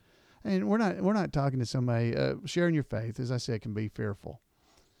us. And we're not talking to somebody, sharing your faith, as I said, can be fearful.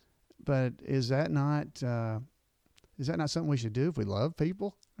 But is that not something we should do if we love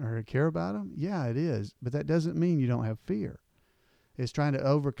people or care about them? Yeah, it is. But that doesn't mean you don't have fear. It's trying to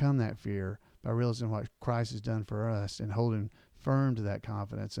overcome that fear by realizing what Christ has done for us and holding firm to that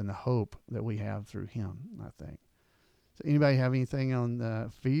confidence and the hope that we have through him, I think. So anybody have anything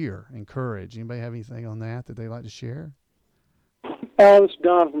on fear and courage? Anybody have anything on that they'd like to share? This is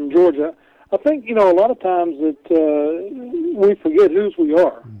Don from Georgia. I think, a lot of times that we forget whose we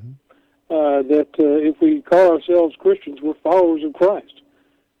are. That if we call ourselves Christians, we're followers of Christ.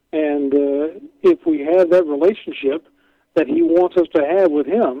 And if we have that relationship that he wants us to have with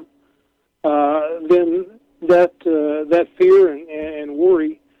him, then that fear and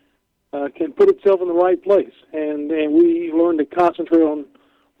worry can put itself in the right place. And we learn to concentrate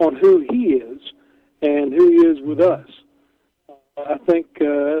on who he is and who he is with us. I think,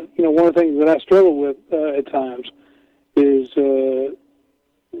 one of the things that I struggle with at times is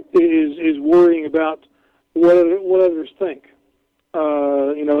worrying about what others think.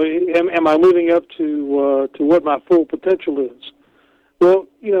 Am I living up to what my full potential is? Well,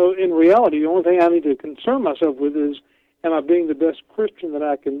 in reality, the only thing I need to concern myself with is, am I being the best Christian that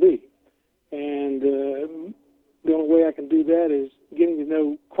I can be? And the only way I can do that is getting to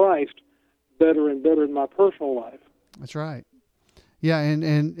know Christ better and better in my personal life. That's right. Yeah,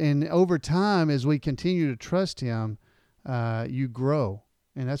 and over time, as we continue to trust him, you grow.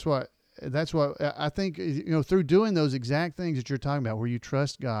 And that's what I think, through doing those exact things that you're talking about, where you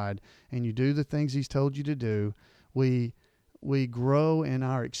trust God and you do the things he's told you to do, we grow in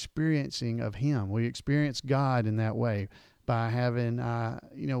our experiencing of him. We experience God in that way by having,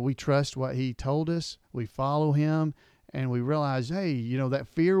 we trust what he told us, we follow him, and we realize, hey, that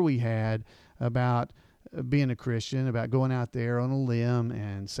fear we had about being a Christian, about going out there on a limb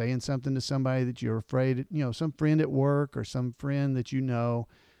and saying something to somebody that you're afraid, some friend at work or some friend that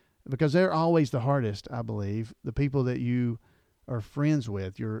because they're always the hardest, I believe, the people that you are friends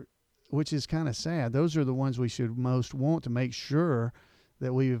with, which is kind of sad. Those are the ones we should most want to make sure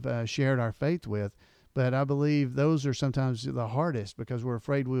that we've shared our faith with. But I believe those are sometimes the hardest because we're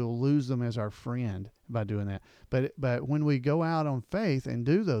afraid we'll lose them as our friend by doing that. But when we go out on faith and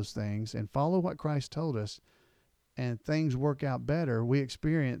do those things and follow what Christ told us and things work out better, we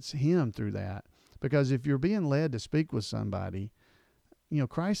experience him through that. Because if you're being led to speak with somebody,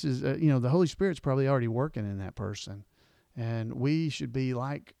 Christ is, the Holy Spirit's probably already working in that person. And we should be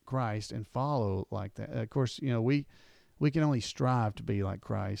like Christ and follow like that. Of course, we can only strive to be like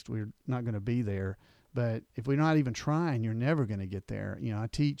Christ. We're not going to be there. But if we're not even trying, you're never going to get there. I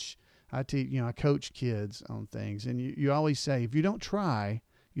teach, I coach kids on things. And you always say, if you don't try,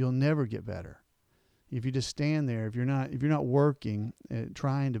 you'll never get better. If you just stand there, if you're not working at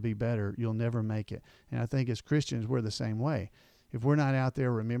trying to be better, you'll never make it. And I think as Christians, we're the same way. If we're not out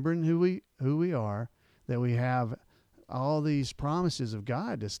there remembering who we are, that we have all these promises of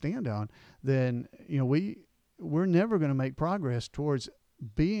God to stand on, then we're never going to make progress towards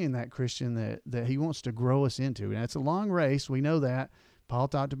being that Christian that He wants to grow us into. And it's a long race. We know that. Paul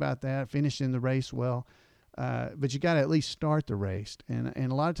talked about that, finishing the race well. But you got to at least start the race. And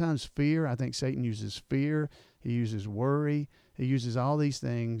a lot of times fear, I think Satan uses fear. He uses worry. He uses all these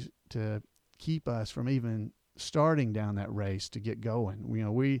things to keep us from even starting down that race to get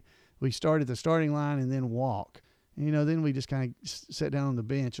going. We start at the starting line and then walk. Then we just kind of sit down on the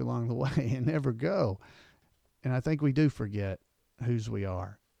bench along the way and never go. And I think we do forget whose we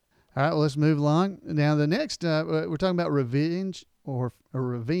are. All right, well, let's move along. Now, the next, we're talking about revenge or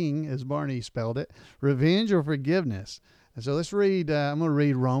ravine, as Barney spelled it, revenge or forgiveness. And so let's read, I'm going to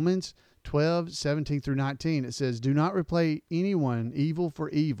read Romans 12:17-19. It says, do not repay anyone evil for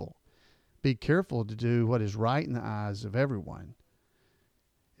evil. Be careful to do what is right in the eyes of everyone.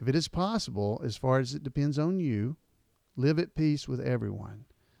 If it is possible, as far as it depends on you, live at peace with everyone.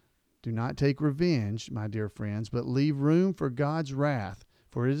 Do not take revenge, my dear friends, but leave room for God's wrath,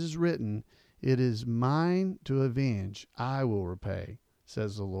 for it is written, it is mine to avenge, I will repay,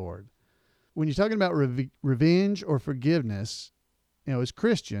 says the Lord. When you're talking about revenge or forgiveness, as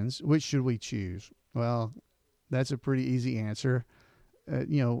Christians, which should we choose? Well, that's a pretty easy answer.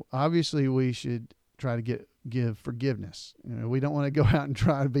 Obviously we should try to give forgiveness. We don't want to go out and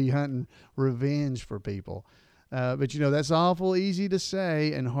try to be hunting revenge for people. But that's awful easy to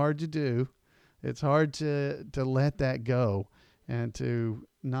say and hard to do. It's hard to let that go and to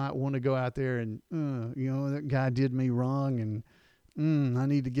not want to go out there and, that guy did me wrong and I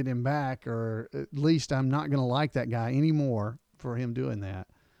need to get him back, or at least I'm not going to like that guy anymore for him doing that.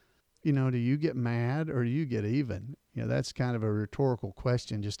 Do you get mad or do you get even? That's kind of a rhetorical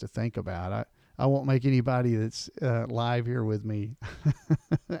question just to think about. I won't make anybody that's live here with me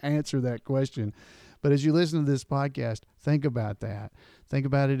answer that question. But as you listen to this podcast, think about that. Think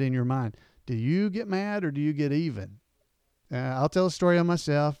about it in your mind. Do you get mad or do you get even? I'll tell a story on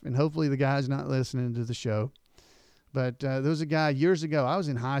myself, and hopefully the guy's not listening to the show. But there was a guy years ago. I was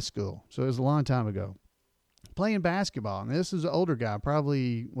in high school, so it was a long time ago, playing basketball. And this is an older guy,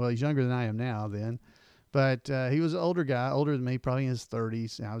 probably, well, he's younger than I am now then. But he was an older guy, older than me, probably in his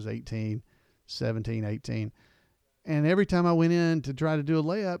 30s. I was 17, 18. And every time I went in to try to do a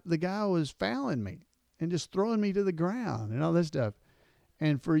layup, the guy was fouling me and just throwing me to the ground and all this stuff.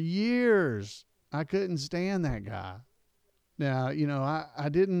 And for years, I couldn't stand that guy. Now, I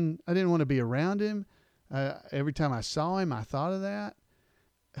didn't want to be around him. Every time I saw him, I thought of that.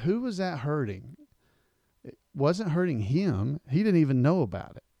 Who was that hurting? It wasn't hurting him. He didn't even know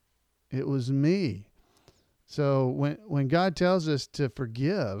about it. It was me. So when God tells us to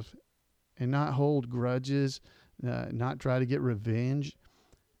forgive and not hold grudges, not try to get revenge,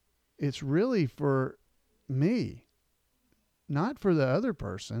 it's really for me, not for the other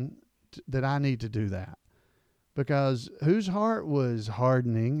person that I need to do that. Because whose heart was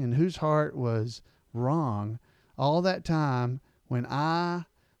hardening and whose heart was wrong all that time when I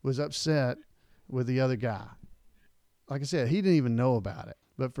was upset with the other guy? Like I said, he didn't even know about it.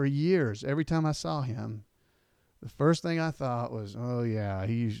 But for years, every time I saw him, the first thing I thought was, oh, yeah,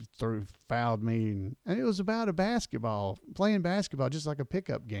 he fouled me. And it was about playing basketball, just like a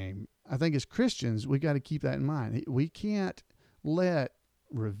pickup game. I think as Christians, we got to keep that in mind. We can't let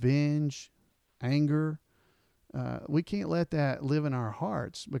revenge, anger, we can't let that live in our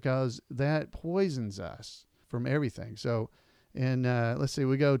hearts, because that poisons us from everything. So, and let's see,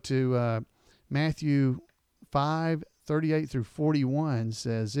 we go to Matthew 5:38-41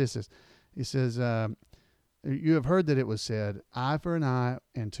 says this. It says, you have heard that it was said, eye for an eye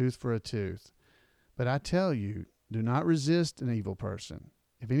and tooth for a tooth. But I tell you, do not resist an evil person.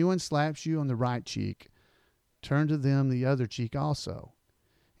 If anyone slaps you on the right cheek, turn to them the other cheek also.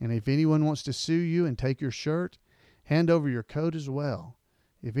 And if anyone wants to sue you and take your shirt, hand over your coat as well.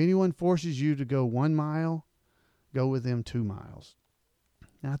 If anyone forces you to go 1 mile, go with them 2 miles.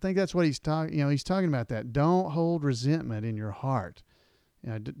 Now, I think that's what he's talking. He's talking about that. Don't hold resentment in your heart.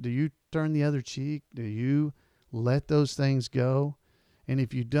 Do you turn the other cheek? Do you let those things go? And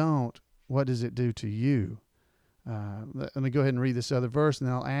if you don't, what does it do to you? Let me go ahead and read this other verse, and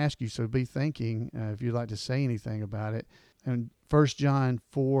then I'll ask you. So be thinking if you'd like to say anything about it. And 1 John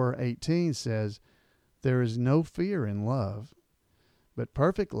 4:18 says, There is no fear in love, but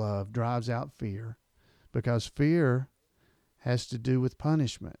perfect love drives out fear, because fear has to do with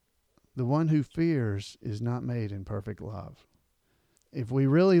punishment. The one who fears is not made in perfect love. If we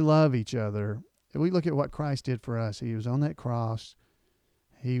really love each other, if we look at what Christ did for us, he was on that cross.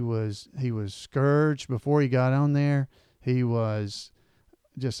 He was scourged before he got on there. He was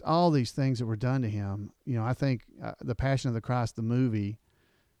just all these things that were done to him. You know, I think The Passion of the Christ, the movie,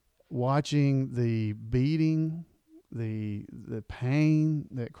 watching the beating, the pain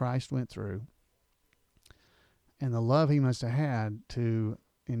that Christ went through, and the love he must have had to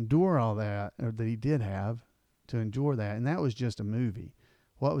endure all that, or that he did have to endure that. And that was just a movie.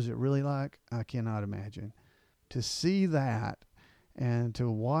 What was it really like? I cannot imagine. To see that and to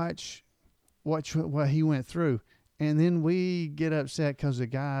watch what he went through. And then we get upset because the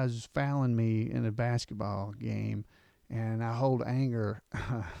guy's fouling me in a basketball game, and I hold anger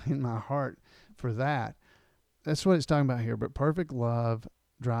in my heart for that. That's what it's talking about here. But perfect love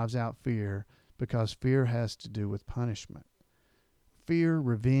drives out fear, because fear has to do with punishment. Fear,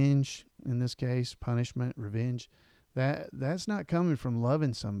 revenge, in this case, punishment, revenge, that's not coming from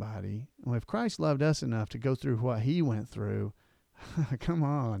loving somebody. Well, if Christ loved us enough to go through what he went through, come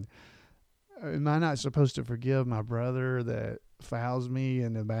on. Am I not supposed to forgive my brother that fouls me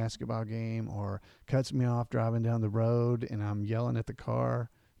in a basketball game or cuts me off driving down the road and I'm yelling at the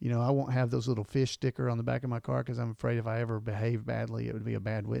car? You know, I won't have those little fish sticker on the back of my car because I'm afraid if I ever behave badly, it would be a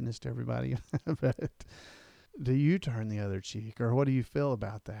bad witness to everybody. But do you turn the other cheek, or what do you feel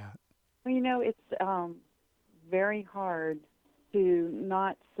about that? Well, you know, it's very hard to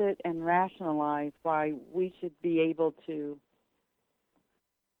not sit and rationalize why we should be able to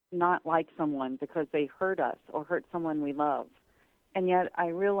not like someone because they hurt us or hurt someone we love. And yet I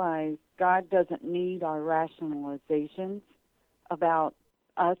realize God doesn't need our rationalizations about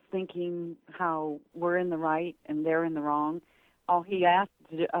us thinking how we're in the right and they're in the wrong. All he asks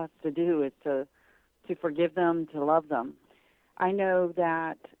us to do is to forgive them, to love them. I know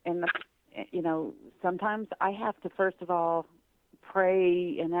that, sometimes I have to first of all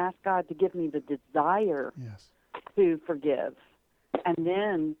pray and ask God to give me the desire to forgive, and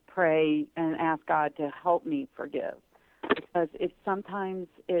then pray and ask God to help me forgive, because sometimes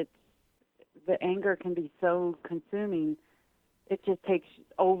the anger can be so consuming, it just takes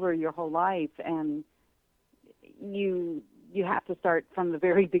over your whole life, and you have to start from the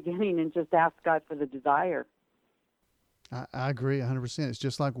very beginning and just ask God for the desire. I agree 100%. It's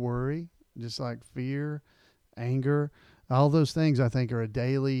just like worry, just like fear, anger, all those things I think are a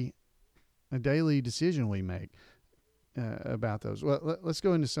daily decision we make about those. Well, let's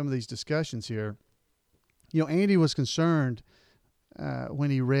go into some of these discussions here. You know, Andy was concerned when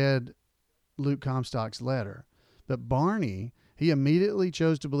he read Luke Comstock's letter, but Barney, he immediately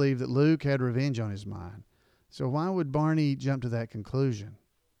chose to believe that Luke had revenge on his mind. So why would Barney jump to that conclusion?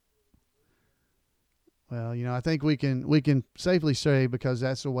 Well, you know, I think we can safely say, because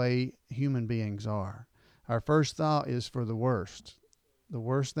that's the way human beings are. Our first thought is for the worst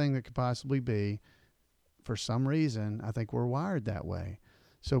thing that could possibly be. For some reason, I think we're wired that way.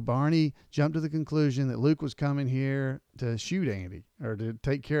 So Barney jumped to the conclusion that Luke was coming here to shoot Andy or to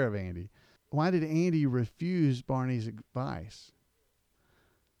take care of Andy. Why did Andy refuse Barney's advice?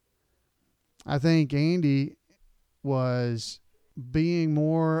 I think Andy was being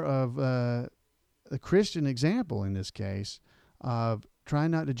more of a Christian example in this case of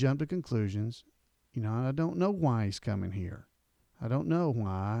trying not to jump to conclusions. You know, I don't know why he's coming here. I don't know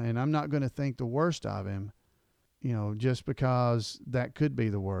why, and I'm not going to think the worst of him, you know, just because that could be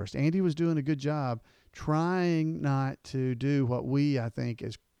the worst. Andy was doing a good job trying not to do what we, I think,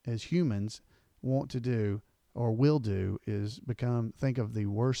 as humans want to do or will do, is think of the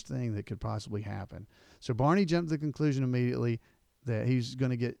worst thing that could possibly happen. So Barney jumped to the conclusion immediately that he's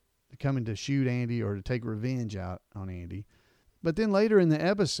going to coming to shoot Andy or to take revenge out on Andy. But then later in the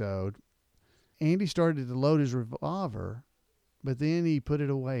episode, Andy started to load his revolver, but then he put it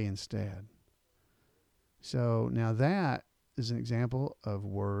away instead. So now that is an example of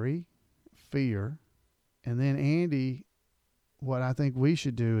worry, fear, and then Andy, what I think we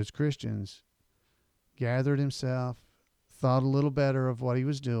should do as Christians, gathered himself, thought a little better of what he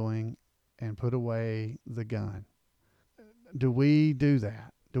was doing, and put away the gun. Do we do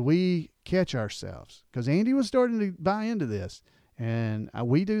that? Do we catch ourselves? Because Andy was starting to buy into this, and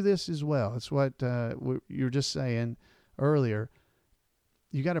we do this as well. It's what you were just saying earlier.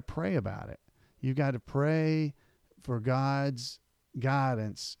 You got to pray about it. You got to pray for God's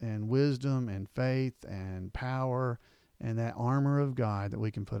guidance and wisdom and faith and power and that armor of God that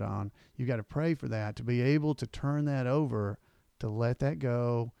we can put on. You got to pray for that, to be able to turn that over, to let that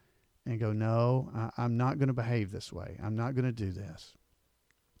go and go, no, I'm not going to behave this way. I'm not going to do this.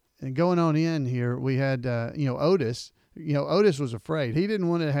 And going on in here, we had, Otis. Otis was afraid. He didn't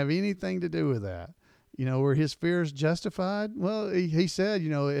want to have anything to do with that. Were his fears justified? Well, he said,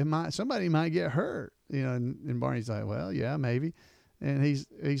 somebody might get hurt. And Barney's like, well, yeah, maybe. And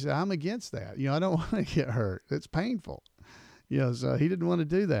he said, I'm against that. I don't want to get hurt. It's painful. So he didn't want to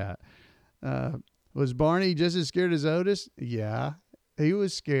do that. Was Barney just as scared as Otis? Yeah, he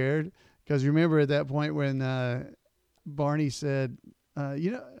was scared. Because remember at that point when Barney said,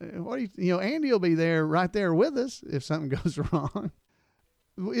 what do you, Andy will be there right there with us if something goes wrong.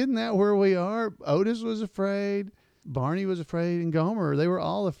 Isn't that where we are? Otis was afraid. Barney was afraid. And Gomer, they were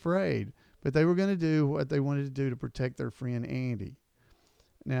all afraid. But they were going to do what they wanted to do to protect their friend Andy.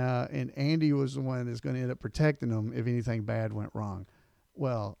 Now, and Andy was the one that's going to end up protecting them if anything bad went wrong.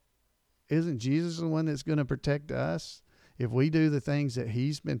 Well, isn't Jesus the one that's going to protect us? If we do the things that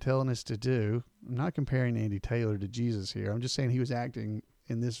he's been telling us to do, I'm not comparing Andy Taylor to Jesus here. I'm just saying he was acting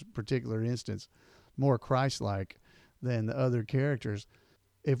in this particular instance more Christ-like than the other characters.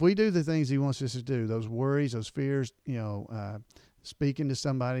 If we do the things he wants us to do, those worries, those fears, speaking to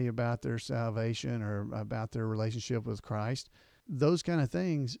somebody about their salvation or about their relationship with Christ, those kind of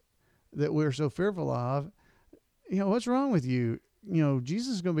things that we're so fearful of, what's wrong with you?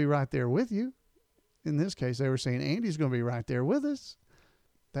 Jesus is going to be right there with you. In this case, they were saying Andy's going to be right there with us.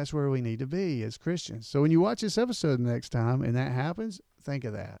 That's where we need to be as Christians. So when you watch this episode next time and that happens, think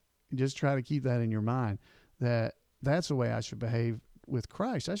of that. Just try to keep that in your mind, that that's the way I should behave with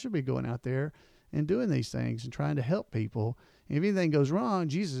Christ. I should be going out there and doing these things and trying to help people. And if anything goes wrong,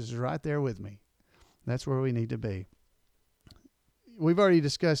 Jesus is right there with me. That's where we need to be. We've already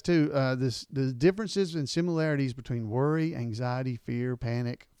discussed, too, the differences and similarities between worry, anxiety, fear,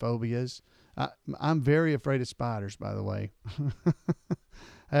 panic, phobias. I'm very afraid of spiders, by the way.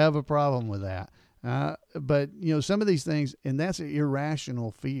 I have a problem with that. But, some of these things, and that's an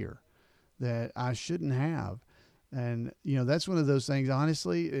irrational fear that I shouldn't have. And, that's one of those things,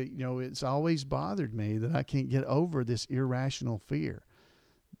 honestly, it's always bothered me that I can't get over this irrational fear.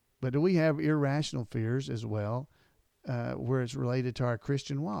 But do we have irrational fears as well, where it's related to our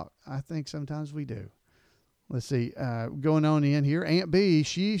Christian walk? I think sometimes we do. Let's see, going on in here, Aunt Bee,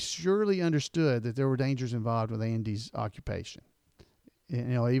 she surely understood that there were dangers involved with Andy's occupation.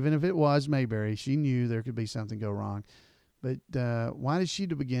 Even if it was Mayberry, she knew there could be something go wrong. But why did she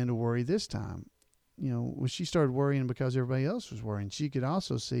begin to worry this time? When she started worrying because everybody else was worrying, she could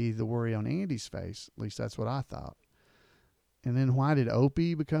also see the worry on Andy's face. At least that's what I thought. And then why did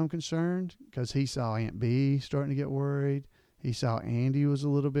Opie become concerned? Because he saw Aunt Bee starting to get worried. He saw Andy was a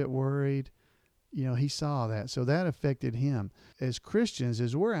little bit worried. He saw that. So that affected him. As Christians,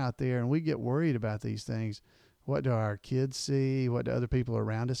 as we're out there and we get worried about these things, what do our kids see? What do other people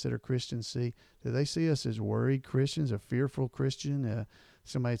around us that are Christians see? Do they see us as worried Christians, a fearful Christian,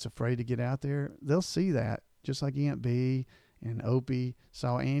 somebody that's afraid to get out there? They'll see that, just like Aunt Bee and Opie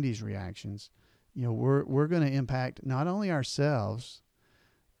saw Andy's reactions. We're going to impact not only ourselves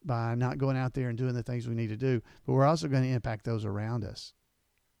by not going out there and doing the things we need to do, but we're also going to impact those around us,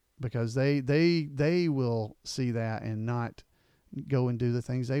 because they will see that and not go and do the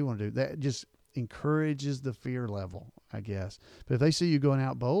things they want to do. That just encourages the fear level, I guess. But if they see you going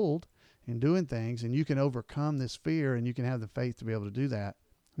out bold and doing things, and you can overcome this fear and you can have the faith to be able to do that.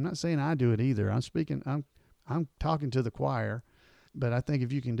 I'm not saying I do it either. I'm talking to the choir, but I think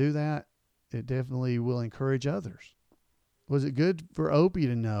if you can do that, it definitely will encourage others. Was it good for Opie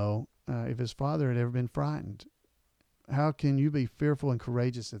to know if his father had ever been frightened? How can you be fearful and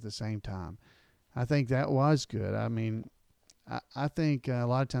courageous at the same time? I think that was good. I mean, I think a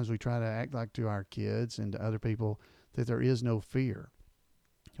lot of times we try to act like to our kids and to other people that there is no fear,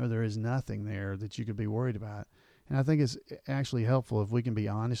 or there is nothing there that you could be worried about. And I think it's actually helpful if we can be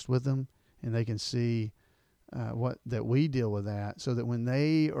honest with them and they can see that we deal with that, so that when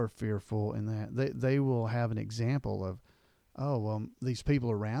they are fearful and that they will have an example of, oh, well, these people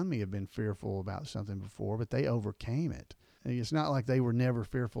around me have been fearful about something before, but they overcame it. And it's not like they were never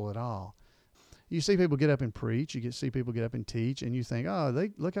fearful at all. You see people get up and preach, see people get up and teach, and you think, oh,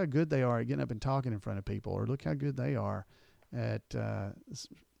 look how good they are at getting up and talking in front of people, or look how good they are at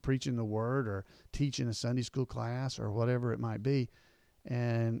preaching the word or teaching a Sunday school class or whatever it might be.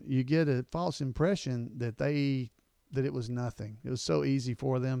 And you get a false impression that it was nothing. It was so easy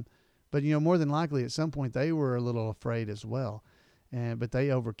for them. But, more than likely at some point they were a little afraid as well. But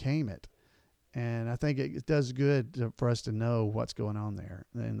they overcame it. And I think it does good for us to know what's going on there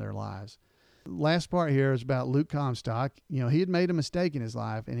in their lives. Last part here is about Luke Comstock. He had made a mistake in his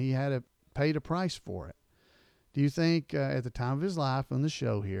life and he paid a price for it. Do you think at the time of his life on the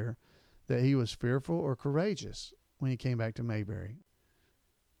show here that he was fearful or courageous when he came back to Mayberry?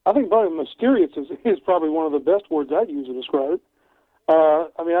 I think probably mysterious is probably one of the best words I'd use to describe it.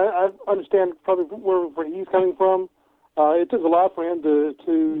 I understand probably where he's coming from. It took a lot for him to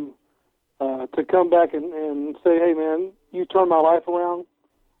come back and say, "Hey, man, you turned my life around.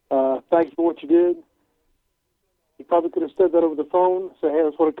 Thank you for what you did." He probably could have said that over the phone, say, "Hey, I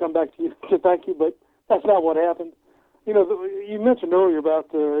just want to come back to you to thank you," but that's not what happened. You mentioned earlier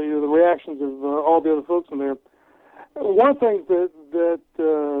about the reactions of all the other folks in there. One of the things that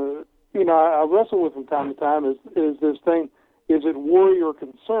I wrestle with from time to time is this thing: is it worry or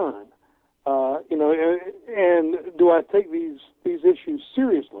concern? And do I take these issues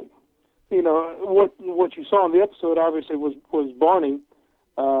seriously? What you saw in the episode obviously was Barney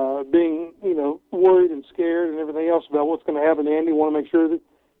being worried and scared and everything else about what's going to happen to Andy. Want to make sure that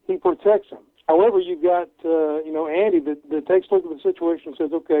he protects him. However, you've got Andy that takes a look at the situation and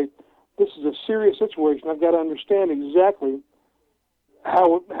says, "Okay, this is a serious situation. I've got to understand exactly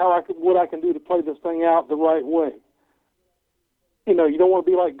what I can do to play this thing out the right way." You don't want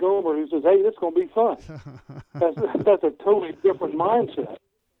to be like Gomer, who says, "Hey, this is going to be fun." That's a totally different mindset.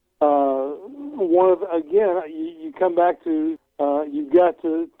 You come back to you've got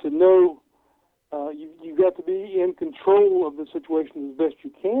to know you've got to be in control of the situation as best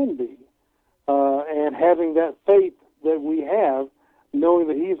you can be, and having that faith that we have, knowing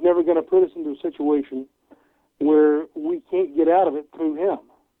that He's never going to put us into a situation where we can't get out of it through Him.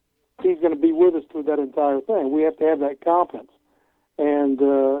 He's going to be with us through that entire thing. We have to have that confidence. And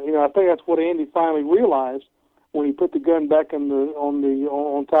I think that's what Andy finally realized when he put the gun back on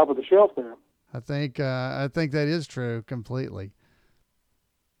top of the shelf there. I think that is true completely.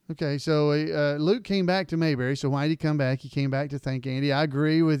 Okay, so Luke came back to Mayberry. So why did he come back? He came back to thank Andy. I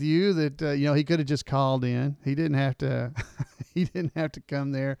agree with you that he could have just called in. He didn't have to. He didn't have to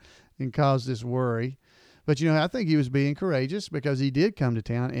come there and cause this worry. But I think he was being courageous because he did come to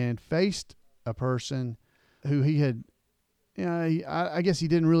town and faced a person who he had. I guess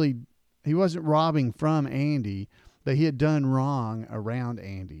he wasn't robbing from Andy, but he had done wrong around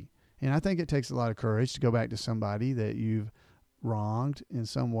Andy. And I think it takes a lot of courage to go back to somebody that you've wronged in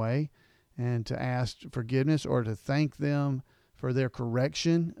some way and to ask forgiveness or to thank them for their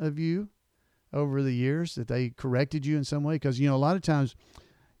correction of you over the years, that they corrected you in some way. Because, a lot of times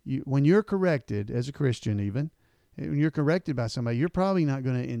when you're corrected as a Christian, even when you're corrected by somebody, you're probably not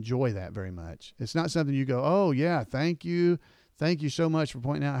going to enjoy that very much. It's not something you go, "Oh yeah, thank you so much for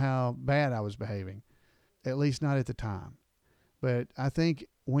pointing out how bad I was behaving," at least not at the time. But I think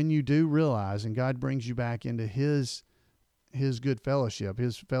when you do realize, and God brings you back into His good fellowship,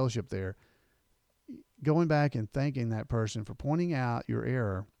 His fellowship there, going back and thanking that person for pointing out your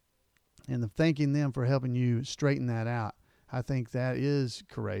error and thanking them for helping you straighten that out, I think that is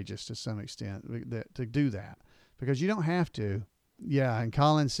courageous to some extent to do that. Because you don't have to. Yeah, and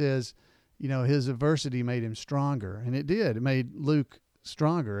Colin says, his adversity made him stronger. And it did. It made Luke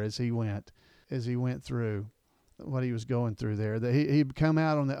stronger as he went through what he was going through there. That he'd come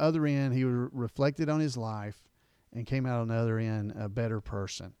out on the other end, he reflected on his life and came out on the other end a better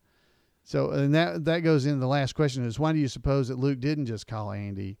person. So, and that goes into the last question is, why do you suppose that Luke didn't just call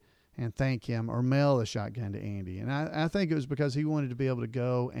Andy and thank him or mail the shotgun to Andy? And I think it was because he wanted to be able to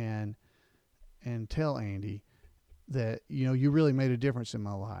go and tell Andy that, you really made a difference in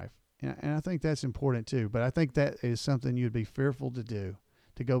my life. And I think that's important too. But I think that is something you'd be fearful to do,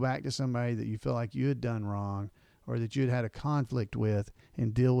 to go back to somebody that you feel like you had done wrong or that you'd had a conflict with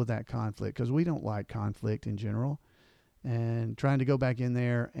and deal with that conflict. Because we don't like conflict in general. And trying to go back in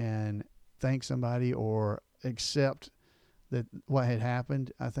there and thank somebody or accept that what had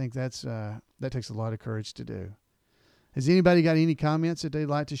happened, I think that takes a lot of courage to do. Has anybody got any comments that they'd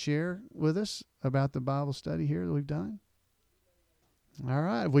like to share with us about the Bible study here that we've done? All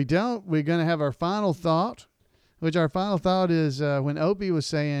right. If we don't, we're going to have our final thought, which our final thought is when Opie was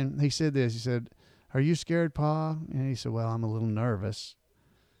saying, he said this, he said, "Are you scared, Pa?" And he said, "Well, I'm a little nervous."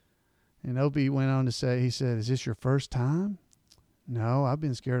 And Opie went on to say, he said, "Is this your first time?" "No, I've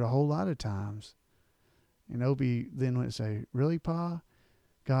been scared a whole lot of times." And Opie then went to say, "Really, Pa?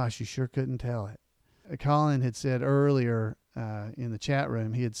 Gosh, you sure couldn't tell it." Colin had said earlier in the chat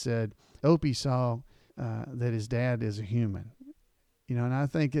room, he had said, Opie saw that his dad is a human. And I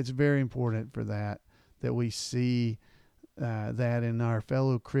think it's very important for that we see that in our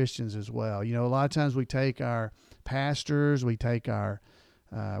fellow Christians as well. A lot of times we take our pastors, we take our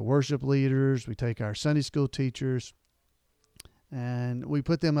worship leaders, we take our Sunday school teachers, and we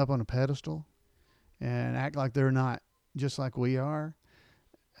put them up on a pedestal and act like they're not just like we are.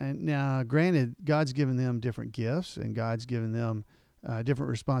 And now, granted, God's given them different gifts, and God's given them different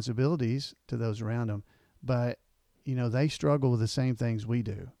responsibilities to those around them. But, they struggle with the same things we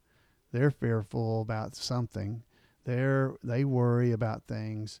do. They're fearful about something. They worry about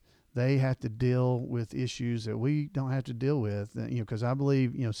things. They have to deal with issues that we don't have to deal with. Because I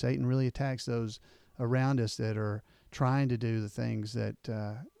believe, Satan really attacks those around us that are trying to do the things that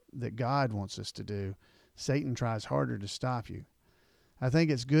God wants us to do. Satan tries harder to stop you. I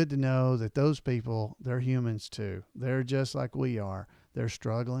think it's good to know that those people, they're humans too. They're just like we are. They're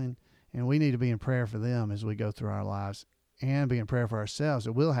struggling, and we need to be in prayer for them as we go through our lives, and be in prayer for ourselves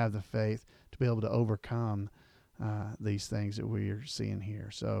that we'll have the faith to be able to overcome these things that we are seeing here.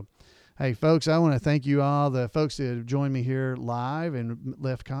 So, hey, folks, I want to thank you all, the folks that have joined me here live and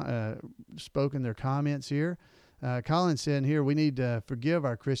spoken their comments here. Colin said here, we need to forgive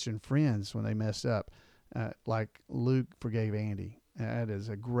our Christian friends when they mess up, like Luke forgave Andy. That is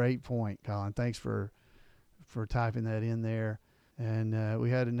a great point, Colin. Thanks for typing that in there. And we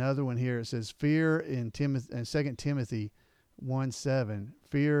had another one here. It says fear in 2 Timothy 1:7.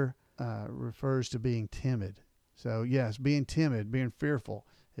 Fear refers to being timid. So yes, being timid, being fearful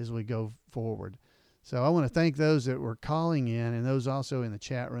as we go forward. So I want to thank those that were calling in, and those also in the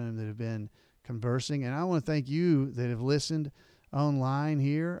chat room that have been conversing. And I want to thank you that have listened online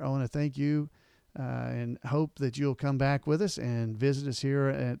here. I want to thank you and hope that you'll come back with us and visit us here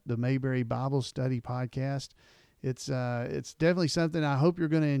at the Mayberry Bible Study Podcast. It's definitely something I hope you're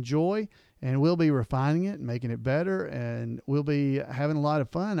going to enjoy, and we'll be refining it and making it better, and we'll be having a lot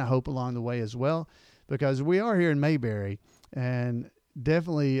of fun, I hope, along the way as well, because we are here in Mayberry, and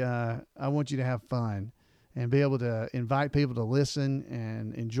definitely I want you to have fun and be able to invite people to listen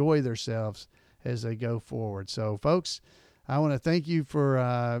and enjoy themselves as they go forward. So, folks, I want to thank you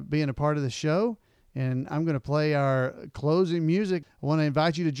for being a part of the show, and I'm going to play our closing music. I want to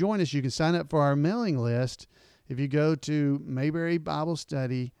invite you to join us. You can sign up for our mailing list. If you go to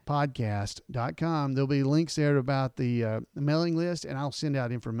MayberryBibleStudyPodcast.com, there'll be links there about the mailing list, and I'll send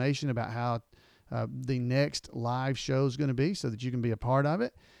out information about how the next live show is going to be so that you can be a part of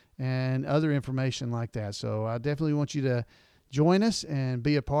it and other information like that. So I definitely want you to join us and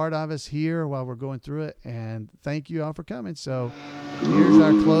be a part of us here while we're going through it. And thank you all for coming. So here's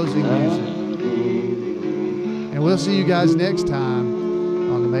our closing music. And we'll see you guys next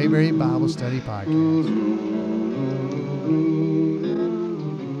time on the Mayberry Bible Study Podcast.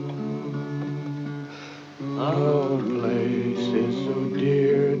 Our place is so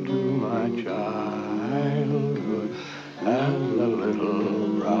dear to my childhood as the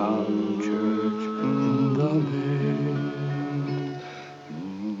little brown church.